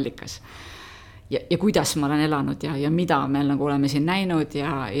nii-öelda allikas. Ja kuidas ma olen elanud ja mida me nagu oleme siin näinud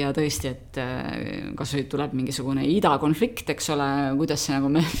ja tõesti, et kas tuleb mingisugune idakonflikt, eks ole, kuidas see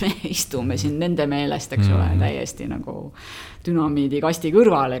nagu me istume siin nende meelest, eks ole, täiesti nagu dünamiidi kasti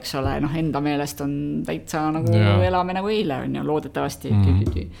kõrval, eks ole, enda meelest on täitsa nagu elame nagu eile on ja loodetavasti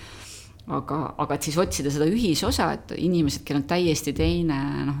aga et siis otsida seda ühisosa, et inimesed, kellel on täiesti teine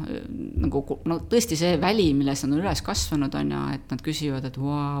tõesti see väli, milles nad on üles kasvanud on ja et nad küsivad, et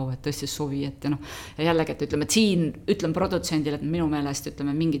vau, et tõesti sovi, et ja jällegi, et ütleme, et siin ütlen produtsendile, et minu meelest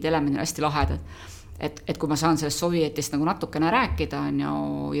ütleme mingid elemendid hästi lahedad, et kui ma saan sellest sovietist nagu natukene rääkida on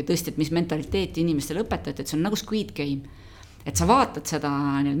ja tõesti, et mis mentaliteeti inimestele õpetati, et see on nagu Squid Game. et sa vaatad seda,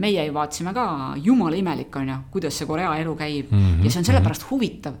 meie ju vaatasime ka, jumala imelik on ju, kuidas see Korea elu käib ja see on sellepärast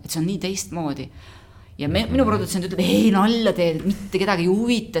huvitav, et see on nii teistmoodi. Ja minu produtsent ütleb, ei nalja teed, mitte kedagi ei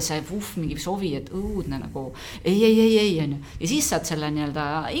huvita see mingi sovi, et õudne nagu, ei, on ju. Ja siis saad selle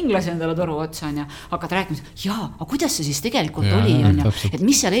inglase endale toru otsa, on ju, hakkad rääkima, aga kuidas see siis tegelikult oli, on ju, et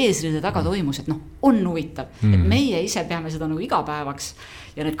mis seal eesride taga toimus, et on huvitav, et meie ise peame seda nagu igapäevaks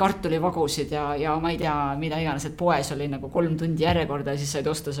ja need kartulivagusid ja ma ei tea, mida iganes, et poes oli nagu 3 tundi järjekorda ja siis said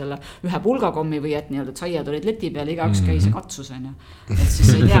osta selle ühe pulgakommi või et saiad olid leti peal, igaüks käis ja katsus, on ju. Et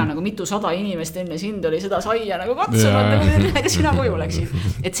siis ei tea, nagu mitu 100 inimest enne sind oli seda saia nagu katsunud, millega sina koju läksid.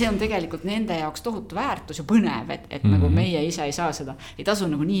 Et see on tegelikult nende jaoks tohutu väärtus ja põnev, et nagu meie ise ei saa seda, ei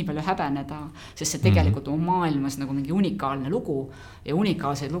tasu nagu nii palju häbeneda, sest see tegelikult on maailmas nagu mingi unikaalne lugu ja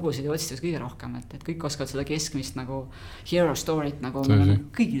unikaalseid lugusid ja otsitakse kõige rohkem, et kõik oskavad seda keskmist nagu hero story't nagu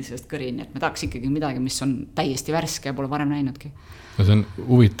kõigil sellest kõrini, et me tahaks ikkagi midagi, mis on täiesti värske ja pole varem näinudki. Ja see on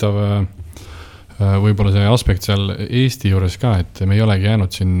huvitav võib-olla see aspekt seal Eesti juures ka, et me ei olegi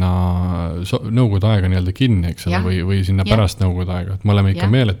jäänud sinna nõukogude aega nii-öelda kinni, eks ole, või sinna pärast nõukogude aega, et me oleme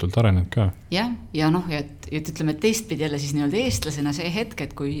ikka meeletult arenenud ka. Ja et ütleme, et teistpidi jälle siis nii-öelda eestlasena see hetk,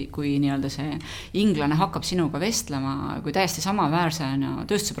 et kui nii-öelda see inglane hakkab sinuga vestlema, kui täiesti samaväärse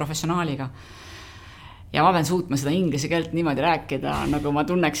tööstuse professionaaliga, ja ma pean suutma seda inglise keelt niimoodi rääkida, nagu ma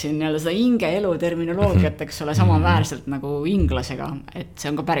tunneksin seda hingeelu terminoloogiat, eks ole, samaväärselt nagu inglasega, et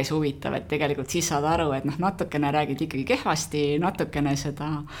see on ka päris huvitav, et tegelikult siis saad aru, et natukene räägid ikkagi kehvasti, natukene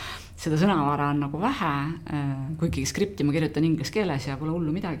seda sõnavara on nagu vähe, kuigi skripti ma kirjutan inglise keeles ja pole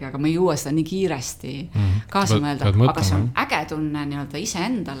hullu midagi, aga ma ei jõua seda nii kiiresti kaasa mõelda, aga see on äge tunne nii-öelda ise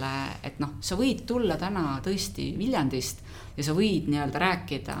endale, et sa võid tulla täna tõesti Viljandist ja sa võid nii-öelda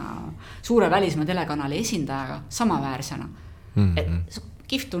rääkida suure välismaa telekanali esindajaga samaväärsena. Et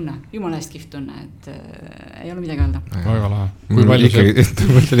kihvt tunne, jumala eest kihvt tunne, et ei ole midagi öelda. Väga lahe. Kui palju see?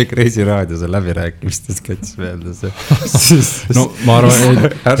 Mul oli reisiraadios läbirääkimistes kätsis meelde see. No ma arvan,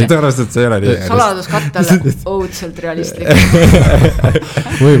 et tõenäoliselt see ei ole nii. Saladuskattel õudselt realistlik.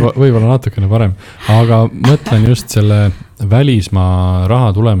 Võib-olla natukene parem, aga mõtlen just selle välismaa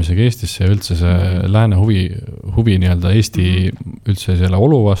raha tulemisega Eestisse ja üldse see lääne huvi nii-öelda Eesti üldse selle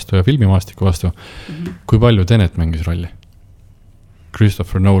olu vastu ja filmimaastiku vastu. Kui palju Tenet mängis rolli?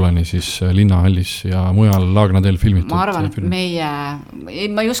 Christopher Nolani siis Linnahallis ja mujal Laagnadel filmitud. Ma arvan, et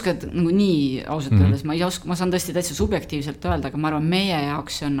ma ei oska nagu nii ausalt öeldes, ma saan tõesti täitsa subjektiivselt öelda, aga ma arvan, meie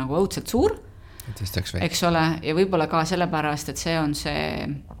jaoks see on nagu õudselt suur, eks ole, ja võib-olla ka sellepärast, et see on see,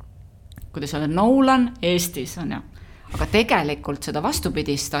 kuidas öelda, Nolan Eestis on ju. Aga tegelikult seda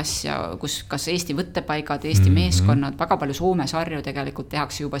vastupidist asja, kus kas Eesti võttepaigad, Eesti meeskonnad, väga palju Soome sarju tegelikult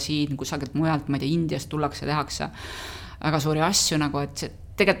tehakse juba siin, kusagilt mujalt, ma ei tea, Indiast tullakse, tehakse väga suuri asju, nagu, et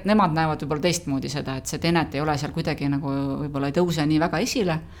tegelikult nemad näevad võib-olla teistmoodi seda, et see Tenet ei ole seal kuidagi nagu võib-olla ei tõuse nii väga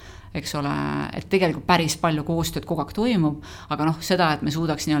esile, eks ole, et tegelikult päris palju koostööd kogu aeg toimub, aga seda, et me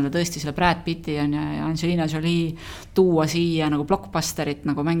suudaks nii-öelda tõesti selle Brad Pitti ja Angelina Jolie tuua siia nagu blockbusterit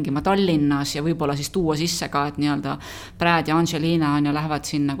nagu mängima Tallinnas ja võib-olla siis tuua sisse ka, et nii-öelda Brad ja Angelina on ja lähevad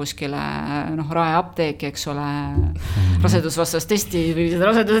sinna kuskile Rae apteeki, eks ole, rasedusvastast testi või seda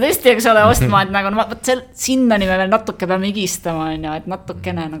raseduse testi, eks ole, ostma, et nagu sinnani me veel natuke peame igistama, et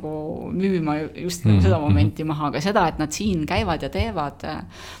natukene nagu müüma just nagu seda momenti maha, aga seda, et nad siin käivad ja teevad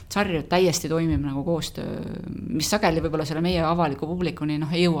sarju täiesti toimib nagu koostöö, mis sageli võib-olla selle meie avaliku publikuni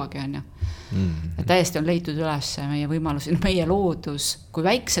ei jõuagi, on ju. Et täiesti on leitud üles meie võimalusi, meie loodus, kui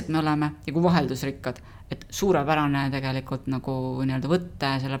väiksed me oleme ja kui vaheldusrikkad, et suurepärane tegelikult nagu nii-öelda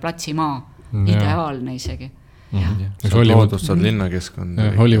võtte selle platsimaa, ideaalne isegi. Loodus saad linnakeskkond.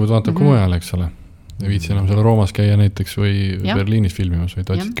 Hollywood vaatab ka mujal, eks ole. Ei viitsi enam selle Roomas käia näiteks või Berliinis filmimas, või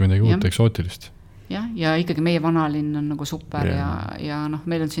otsidki midagi uut eksootilist. Ja ikkagi meie vanalinn on nagu super ja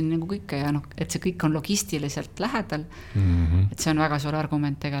meil on siin nagu kõike ja et see kõik on logistiliselt lähedal, et see on väga suur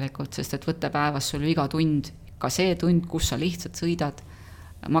argument tegelikult, sest et võttepäevas sul iga tund, ka see tund, kus sa lihtsalt sõidad,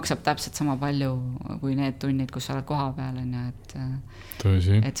 maksab täpselt sama palju kui need tunnid, kus sa oled koha peal,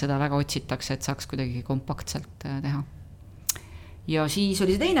 et seda väga otsitakse, et saaks kuidagi kompaktselt teha. Ja siis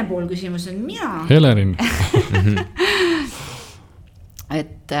oli see teine pool küsimus, on mina. Hele-Riin.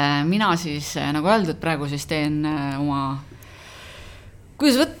 Et mina siis, nagu öeldud, praegu siis teen oma,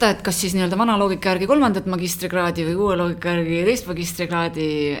 kuidas võtta, et kas siis nii-öelda vana loogika järgi 3. magistrikraadi või uue loogika järgi 2. magistrikraadi,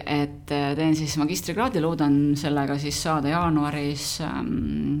 et teen siis magistrikraadi, loodan sellega siis saada jaanuaris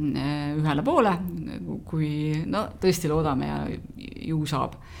 1 poole, kui tõesti loodame ja ju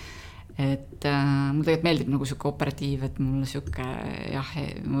saab. Et mul tegelikult meeldib nagu siuke operatiiv, et mul siuke,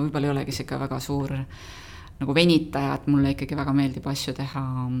 ma võib-olla ei olegi siuke väga suur nagu venitaja, et mulle ikkagi väga meeldib asju teha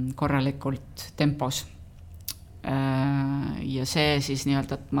korralikult tempos. ja see siis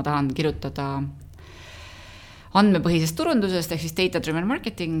nii-öelda, et ma tahan kirjutada andmepõhisest turundusest ehk siis data-driven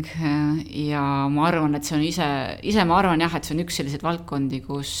marketing ja ma arvan, et see on ise ma arvan jah, et see on üks selliseid valdkondi,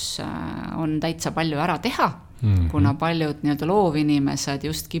 kus on täitsa palju ära teha, kuna paljud nii-öelda loovinimesed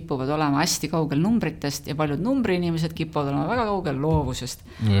just kipuvad olema hästi kaugel numbritest ja paljud numbriinimesed kipuvad olema väga kaugel loovusest.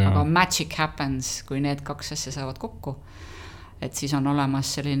 Aga magic happens, kui need kaks asja saavad kokku. Et siis on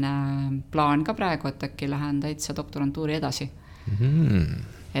olemas selline plaan ka praegu, et äkki lähen täitsa doktorantuuri edasi.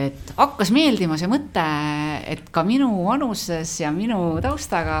 Et hakkas meeldima see mõte, et ka minu vanuses ja minu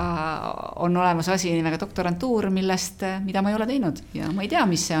taustaga on olemas asi nimega doktorantuur, mida ma ei ole teinud ja ma ei tea,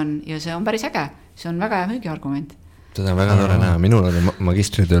 mis see on ja see on päris äge. See on väga hea müügiargument. Seda on väga tore näha. Minul oli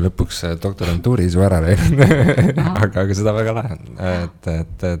magistritöö lõpuks doktorantuuri su ära läinud, aga seda väga lahe.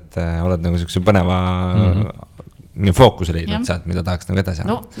 Et oled nagu selline põneva fookuse leidnud sealt, mida tahaks nagu edasi.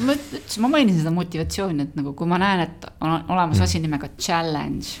 No, ma mainin seda motivatsiooni, et nagu, kui ma näen, et on olemas asi nimega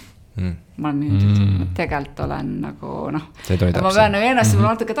challenge, ma olen müüdud, tegelikult olen nagu, ma pean ennast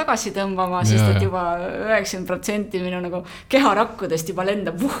natuke tagasi tõmbama, sest et juba 90% minu nagu keharakkudest juba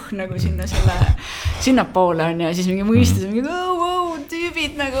lendab nagu sinna poole on ja siis mingi mõistus, mingi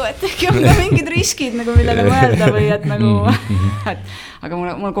tüübid nagu, et äkki on ka mingid riskid nagu, millele mõelda või et nagu, aga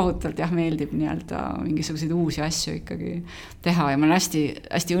mulle kohutavalt meeldib nii-öelda mingisuguseid uusi asju ikkagi teha ja ma olen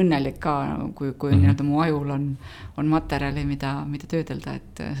hästi õnnelik ka, kui nii-öelda mu ajul on materjali, mida töödelda,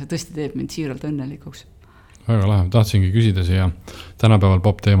 et see tõesti teeb mind siiralt õnnelikuks. Väga lahe, tahtsingi küsida siia tänapäeval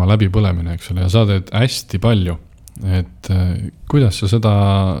pop teema läbipõlemine, eks ole, ja sa teed hästi palju, et kuidas sa seda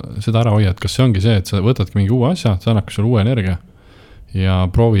ära hoiad, kas see ongi see, et sa võtadki mingi uue asja, see annabki sulle uue energia ja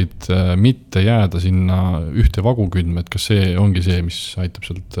proovid mitte jääda sinna ühte vagu kündma, et kas see ongi see, mis aitab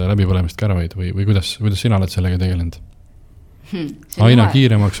sealt läbipõlemist ära hoida või kuidas sina oled sellega tegelenud? Aina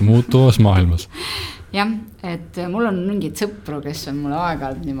kiiremaks muutuvas maailmas. Jah, et mul on mingid sõpru, kes on mulle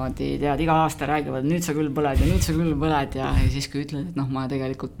aeg-ajalt niimoodi tead, iga aasta räägivad, nüüd sa küll põled ja siis kui ütled, et ma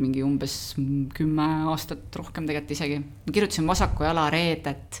tegelikult mingi umbes 10 aastat rohkem tegelikult isegi. Ma kirjutasin vasaku jala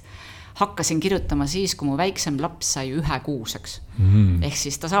reedet, hakkasin kirjutama siis, kui mu väiksem laps sai 1-kuuseks. Ehk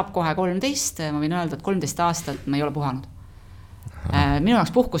siis ta saab kohe 13, ma võin öelda, et 13 aastat ma ei ole puhanud. Minu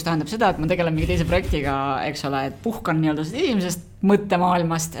jaoks puhkus tähendab seda, et ma tegelen mingi teise projektiga, eks ole, et puhkan nii-öelda esimesest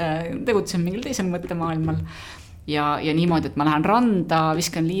mõttemaailmast, tegutsen mingil teisel mõttemaailmal ja niimoodi, et ma lähen randa,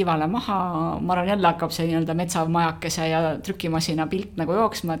 viskan liivale maha, ma arvan jälle hakkab see nii-öelda metsamajakese ja trükimasina pilt nagu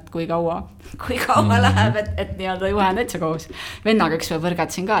jooksma, et kui kaua läheb, et nii-öelda juhe on täitsa koos. Vennaga üks või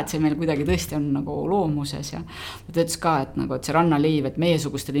võrgatsin ka, et see meil kuidagi tõesti on nagu loomuses ja ta ütles ka, et see rannaliiv, et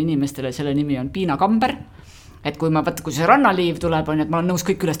meiesugustele inimestele selle nimi on piinakamber. Et kui see rannaliiv tuleb, on, et ma olen nõus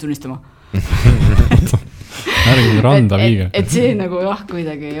kõik üles tunnistama. Randa viige. Et see nagu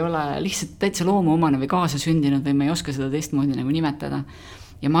kuidagi ei ole lihtsalt täitsa loomuomane või kaasasündinud või ma ei oska seda teistmoodi nagu nimetada.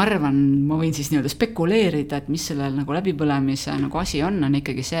 Ja ma arvan, ma võin siis nii-öelda spekuleerida, et mis sellel nagu läbipõlemise nagu asi on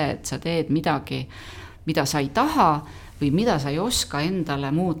ikkagi see, et sa teed midagi, mida sa ei taha või mida sa ei oska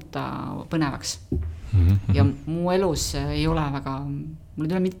endale muuta põnevaks. Ja mu elus ei ole väga, mul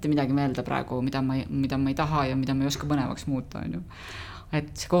ei ole mitte midagi meelde praegu, mida ma ei taha ja mida ma ei oska põnevaks muuta.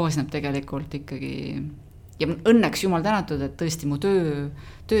 Et see koosneb tegelikult ikkagi, ja õnneks jumal tänatud, et tõesti mu töö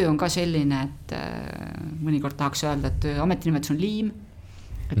on ka selline, et mõnikord tahaks öelda, et ametinimetus on liim,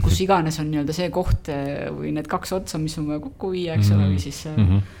 et kus iganes on nii-öelda see koht või need kaks otsa, mis on vaja kokku viia, eks ole, või siis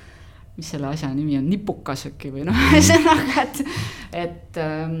mis selle asja nimi on, nipukas äkki või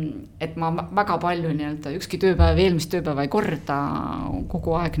et ma väga palju nii-öelda ükski tööpäev, eelmist tööpäeva ei korda,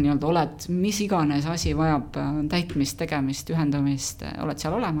 kogu aeg nii-öelda oled, mis iganes asi vajab täitmist, tegemist, ühendamist, oled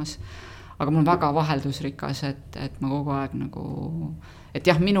seal olemas, aga mul on väga vaheldusrikas, et ma kogu aeg nagu, et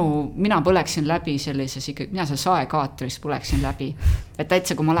jah, mina põleksin läbi sellises ikkagi, mina seal saekaatris põleksin läbi, et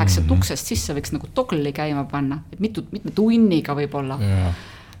täitsa kui ma läheks sealt uksest sisse, võiks nagu togli käima panna, et mitme tunniga võib-olla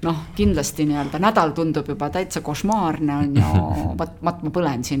kindlasti nii-öelda nädal tundub juba täitsa košmaarne on ja ma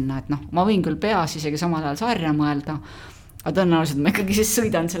põlen sinna, et ma võin küll peas isegi samal ajal sarja mõelda, aga tõenäoliselt ma ikkagi siis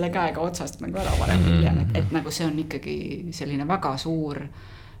sõidan selle käega otsast nagu ära varem hiljem, et nagu see on ikkagi selline väga suur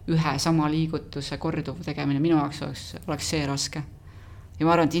ühe sama liigutuse korduv tegemine, minu jaoks oleks see raske. Ja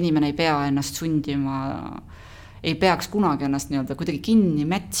ma arvan, et inimene ei pea ennast sundima, ei peaks kunagi ennast nii-öelda kuidagi kinni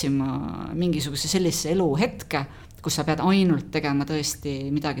mätsima mingisuguse sellise elu hetke, kus sa pead ainult tegema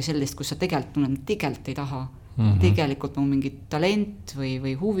tõesti midagi sellist, kus sa tegelikult ei taha. Tegelikult on mingi talent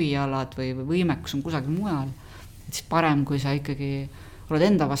või huvialad või võimekus on kusagil mujal. Et siis parem, kui sa ikkagi oled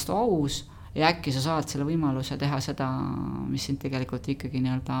enda vastu aus ja äkki sa saad selle võimaluse teha seda, mis sind tegelikult ikkagi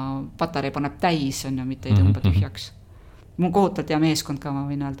nii-öelda patarei paneb täis on ja mitte ei tõmba tühjaks. Mul kohutalt hea meeskond ka, ma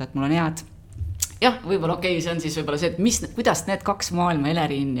võin öelda, et mul on jah, võib-olla see on siis võib-olla see, et kuidas need kaks maailma,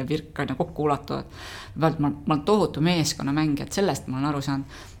 Hele-Riin ja Birk on kokku ulatuvad. Ma olen tohutu meeskonnamäng, et sellest ma olen aru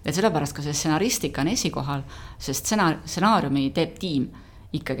saanud. Et sellepärast ka see stsenaristika on esikohal, sest stsenaariumi teeb tiim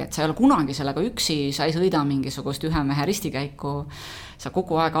ikkagi, et sa ei ole kunagi sellega üksi, sa ei sõida mingisugust ühe mehe ristikäiku, sa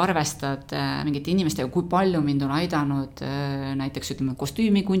kogu aeg arvestad mingite inimestega, kui palju mind on aidanud näiteks ütleme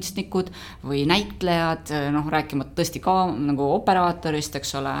kostüümikunstnikud või näitlejad, rääkimata tõesti ka nagu operaatorist,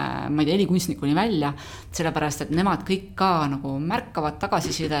 eks ole, ma ei tea, helikunstnikuni välja, sellepärast, et nemad kõik ka nagu märkavad,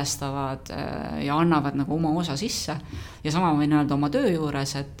 tagasisidestavad ja annavad nagu oma osa sisse. Ja sama võin öelda oma töö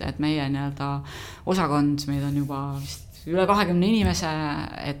juures, et meie osakond, meid on juba vist üle 20 inimese,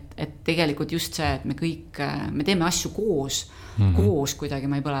 et tegelikult just see, et me teeme asju koos kuidagi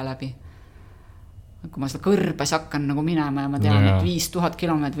ma ei põle läbi. Kui ma seda kõrbes hakkan nagu minema ja ma tean, et 5000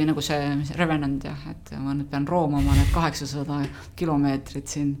 kilomeetrit või nagu see Revenant, et ma nüüd pean roomama need 800 kilomeetrit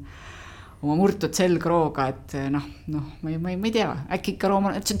siin oma murtud selgrooga, et ma ei tea, äkki ikka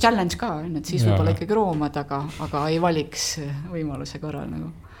rooma, et see on challenge ka, et siis võib-olla ikkagi roomad, aga ei valiks võimaluse korral nagu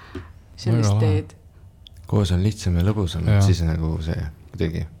sellist teed. Koos on lihtsam ja lõbusam, et siis nagu see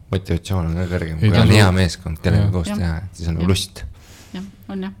kuidagi motivatsioon on ka kõrgem, kui on hea meeskond, kellega koos teha, et siis on nagu lust. Jah,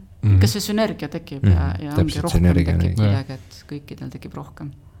 on jah. Kas see sünergia tekib ja ongi rohkem tekib midagi, et kõikidel tekib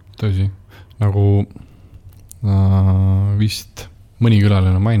rohkem. Tõsi, nagu vist mõni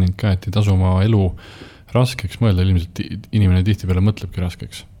külaline on maininud ka, et ei tasu oma elu raskeks mõelda, ilmselt inimene tihti peale mõtlebki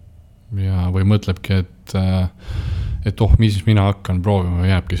raskeks. Või mõtlebki, et mis mina hakkan proovima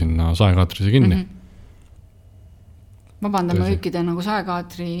ja jääbki sinna saekaatrise kinni. Vabandame kõikide nagu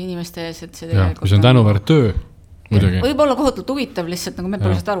saekaatri inimeste ees, et see tegelikult... Kui see on tänuväärt töö, muidugi. Võib-olla kohutult huvitav lihtsalt, nagu me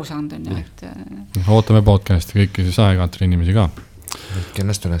pole seda aru saanud. Ootame podcasti kõiki saekaatri inimesi ka.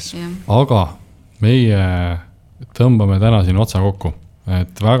 Ennast üles. Aga meie tõmbame täna siin otsa kokku.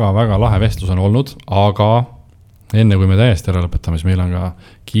 Et väga-väga lahe vestlus on olnud, aga enne kui me täiesti ära lõpetame, siis meil on ka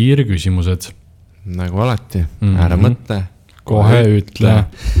kiirküsimused. Nagu alati, ära mõtle. Kohe ütle.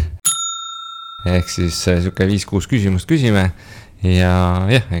 Ehk siis siuke 5-6 küsimust küsime ja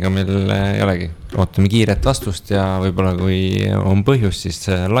ega meil ei olegi. Ootame kiiret vastust ja võib-olla kui on põhjus, siis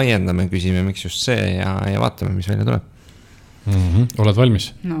laiendame, küsime, miks just see ja vaatame, mis välja tuleb. Oled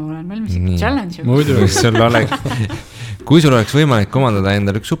valmis? No olen valmis, challenge. Kui sul oleks võimalik omandada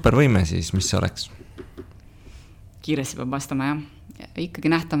endal üks supervõime, siis mis see oleks? Kiiresti peab vastama, jah.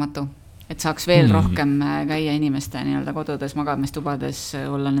 Ikkagi nähtamatu. Et saaks veel rohkem käia inimeste kodudes, magamistubades,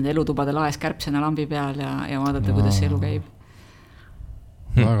 olla nende elutubade laes kärpsena lambi peal ja vaadata, kuidas see elu käib.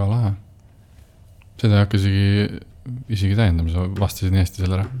 Väga lahe. Seda ei hakka isegi täiendama, sa vastasid nii hästi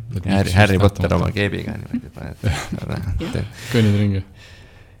selle ära. Harry Potter oma keebiga. Kõnnid ringi.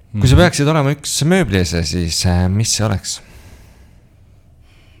 Kui sa peaksid olema üks mööbliese, siis mis see oleks?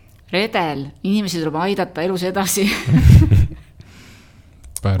 Redel. Inimesi tuleb aidata elus edasi.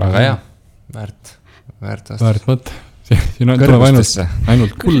 Väga hea. Väärt mõte. Siin tuleb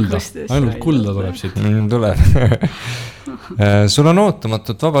ainult kulda tuleb siit. Tuleb. Sul on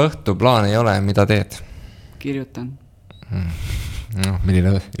ootamatut vaba õhtu, plaan ei ole, mida teed? Kirjutan.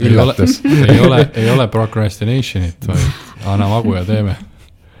 Milline üllatus? Ei ole procrastinationit, vaid anna magu ja teeme.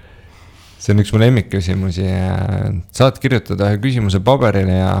 See on üks mu lemmikküsimusi. Saad kirjutada ühe küsimuse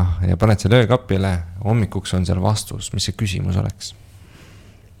paberile ja paned selle öökapile. Hommikuks on seal vastus. Mis see küsimus oleks?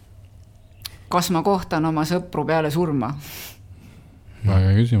 Kas ma kohtan oma sõpru peale surma? Väga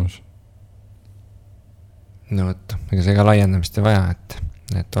küsimus. No võtta, ega see ka laiendamist ei vaja,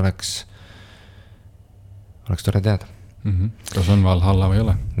 et oleks tore teada. Kas on Valhalla või ei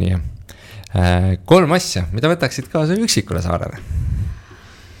ole? Nii, 3 asja, mida võtaksid kaasa üksikule saarele?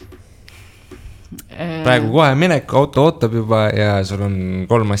 Praegu kohe mineku, auto ootab juba ja sul on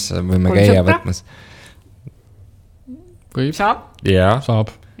 3 asja, võime käia võtmas. Saab? Jaa.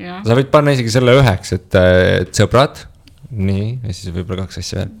 Saab. Sa võid panna isegi selle 9, et sõbrad, nii, ja siis võib-olla 2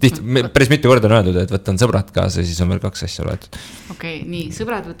 asja veel. Päris mitu korda on öeldud, et võtan sõbrad kaasa ja siis on veel 2 asja loetud. Okei, nii,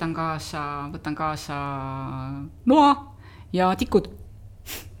 sõbrad võtan kaasa noa ja tikud.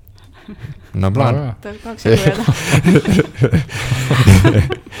 No plaan. Tahaks öelda.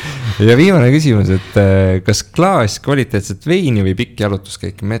 Ja viimane küsimus, et kas klaas kvaliteetset veini või pikk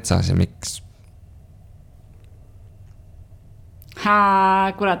jalutuskäik metsas ja miks?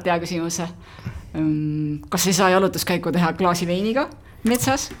 Kurat, hea küsimus. Kas ei saa jalutuskäiku teha klaasi veiniga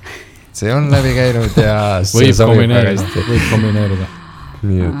metsas? See on läbi käinud ja võib kombineerida.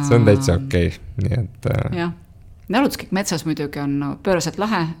 Nii et see on täitsa okei. Nii et... jah, jalutus kõik metsas muidugi on pööraselt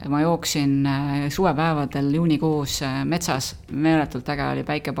lahe, ma jooksin suvepäevadel juunikuus metsas, meeletult äge oli,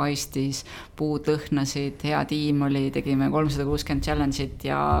 päike paistis, puud lõhnasid, hea tiim oli, tegime 360 challenge'it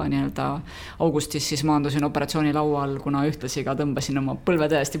ja nii-öelda augustis siis maandusin operatsiooni laual, kuna ühtlasi ka tõmbasin oma põlve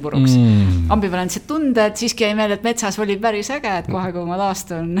täiesti puruks. Ambivalentsed tunded, siiski jäi meelde, et metsas oli päris äge, et kohe kui ma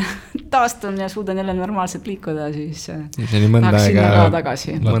taastun ja suudan jälle normaalselt liikuda, siis tahaks sinna ka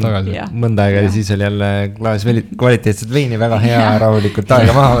tagasi. Mõnda aega ja siis oli jälle klaas kvaliteetset veini, väga hea rahulikult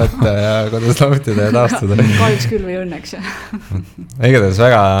aega maha võtta ja kodus lautida ja taastuda. Kahjuks küll või õnneks. Igatahes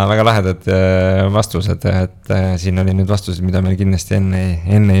väga lahedad vastused, et siin oli nüüd vastused, mida meil kindlasti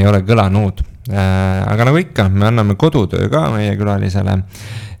enne ei ole kõlanud. Aga nagu ikka, me anname kodutöö ka meie külalisele,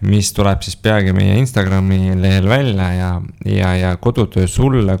 mis tuleb siis peagi meie Instagrami lehel välja ja kodutöö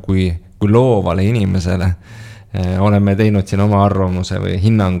sulle kui loovale inimesele. Oleme teinud siin oma arvamuse või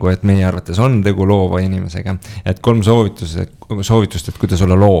hinnangu, et meie arvates on tegu loova inimesega. Et 3 soovitust, et kuidas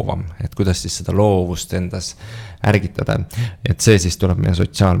olla loovam, et kuidas siis seda loovust endas ärgitada. Et see siis tuleb meie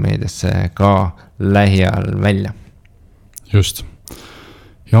sotsiaalmeediasse ka lähiajal välja. Just.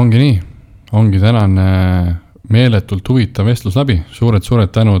 Ja ongi nii. Ongi tänane meeletult huvitav vestlus läbi.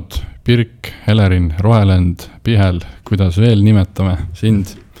 Suured tänud Birk, Hele-Riin Rohelend, Pihel, kuidas veel nimetame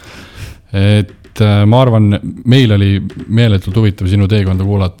sind. Et ma arvan, meil oli meeletult huvitav sinu teekonda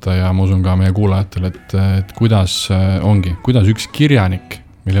kuulata ja ma usun ka meie kuulajatel, et kuidas üks kirjanik,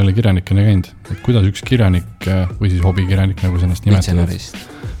 meil ei ole kirjanikene käinud, et kuidas üks kirjanik või siis hobikirjanik, nagu sellest nimetavad,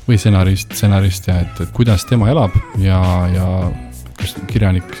 või stsenarist ja et kuidas tema elab ja kas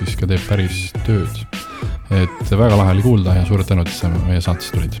kirjanik siis ka teeb päris tööd. Et väga lahe oli kuulda ja suured tänud, et sa meie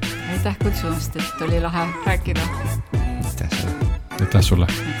saatest tulid. Aitäh kutsumast, et oli lahe rääkida. Aitäh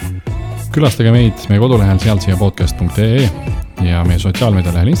sulle. Külastage meid meie kodulehel sealtsiapodcast.ee ja meie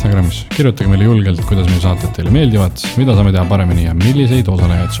sotsiaalmeedialehel Instagramis. Kirjutage meile julgelt, kuidas meie saated teile meeldivad, mida saame teha paremini ja milliseid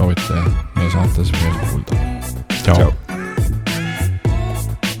osalejaid soovite meie saates veel kuulda. Ciao!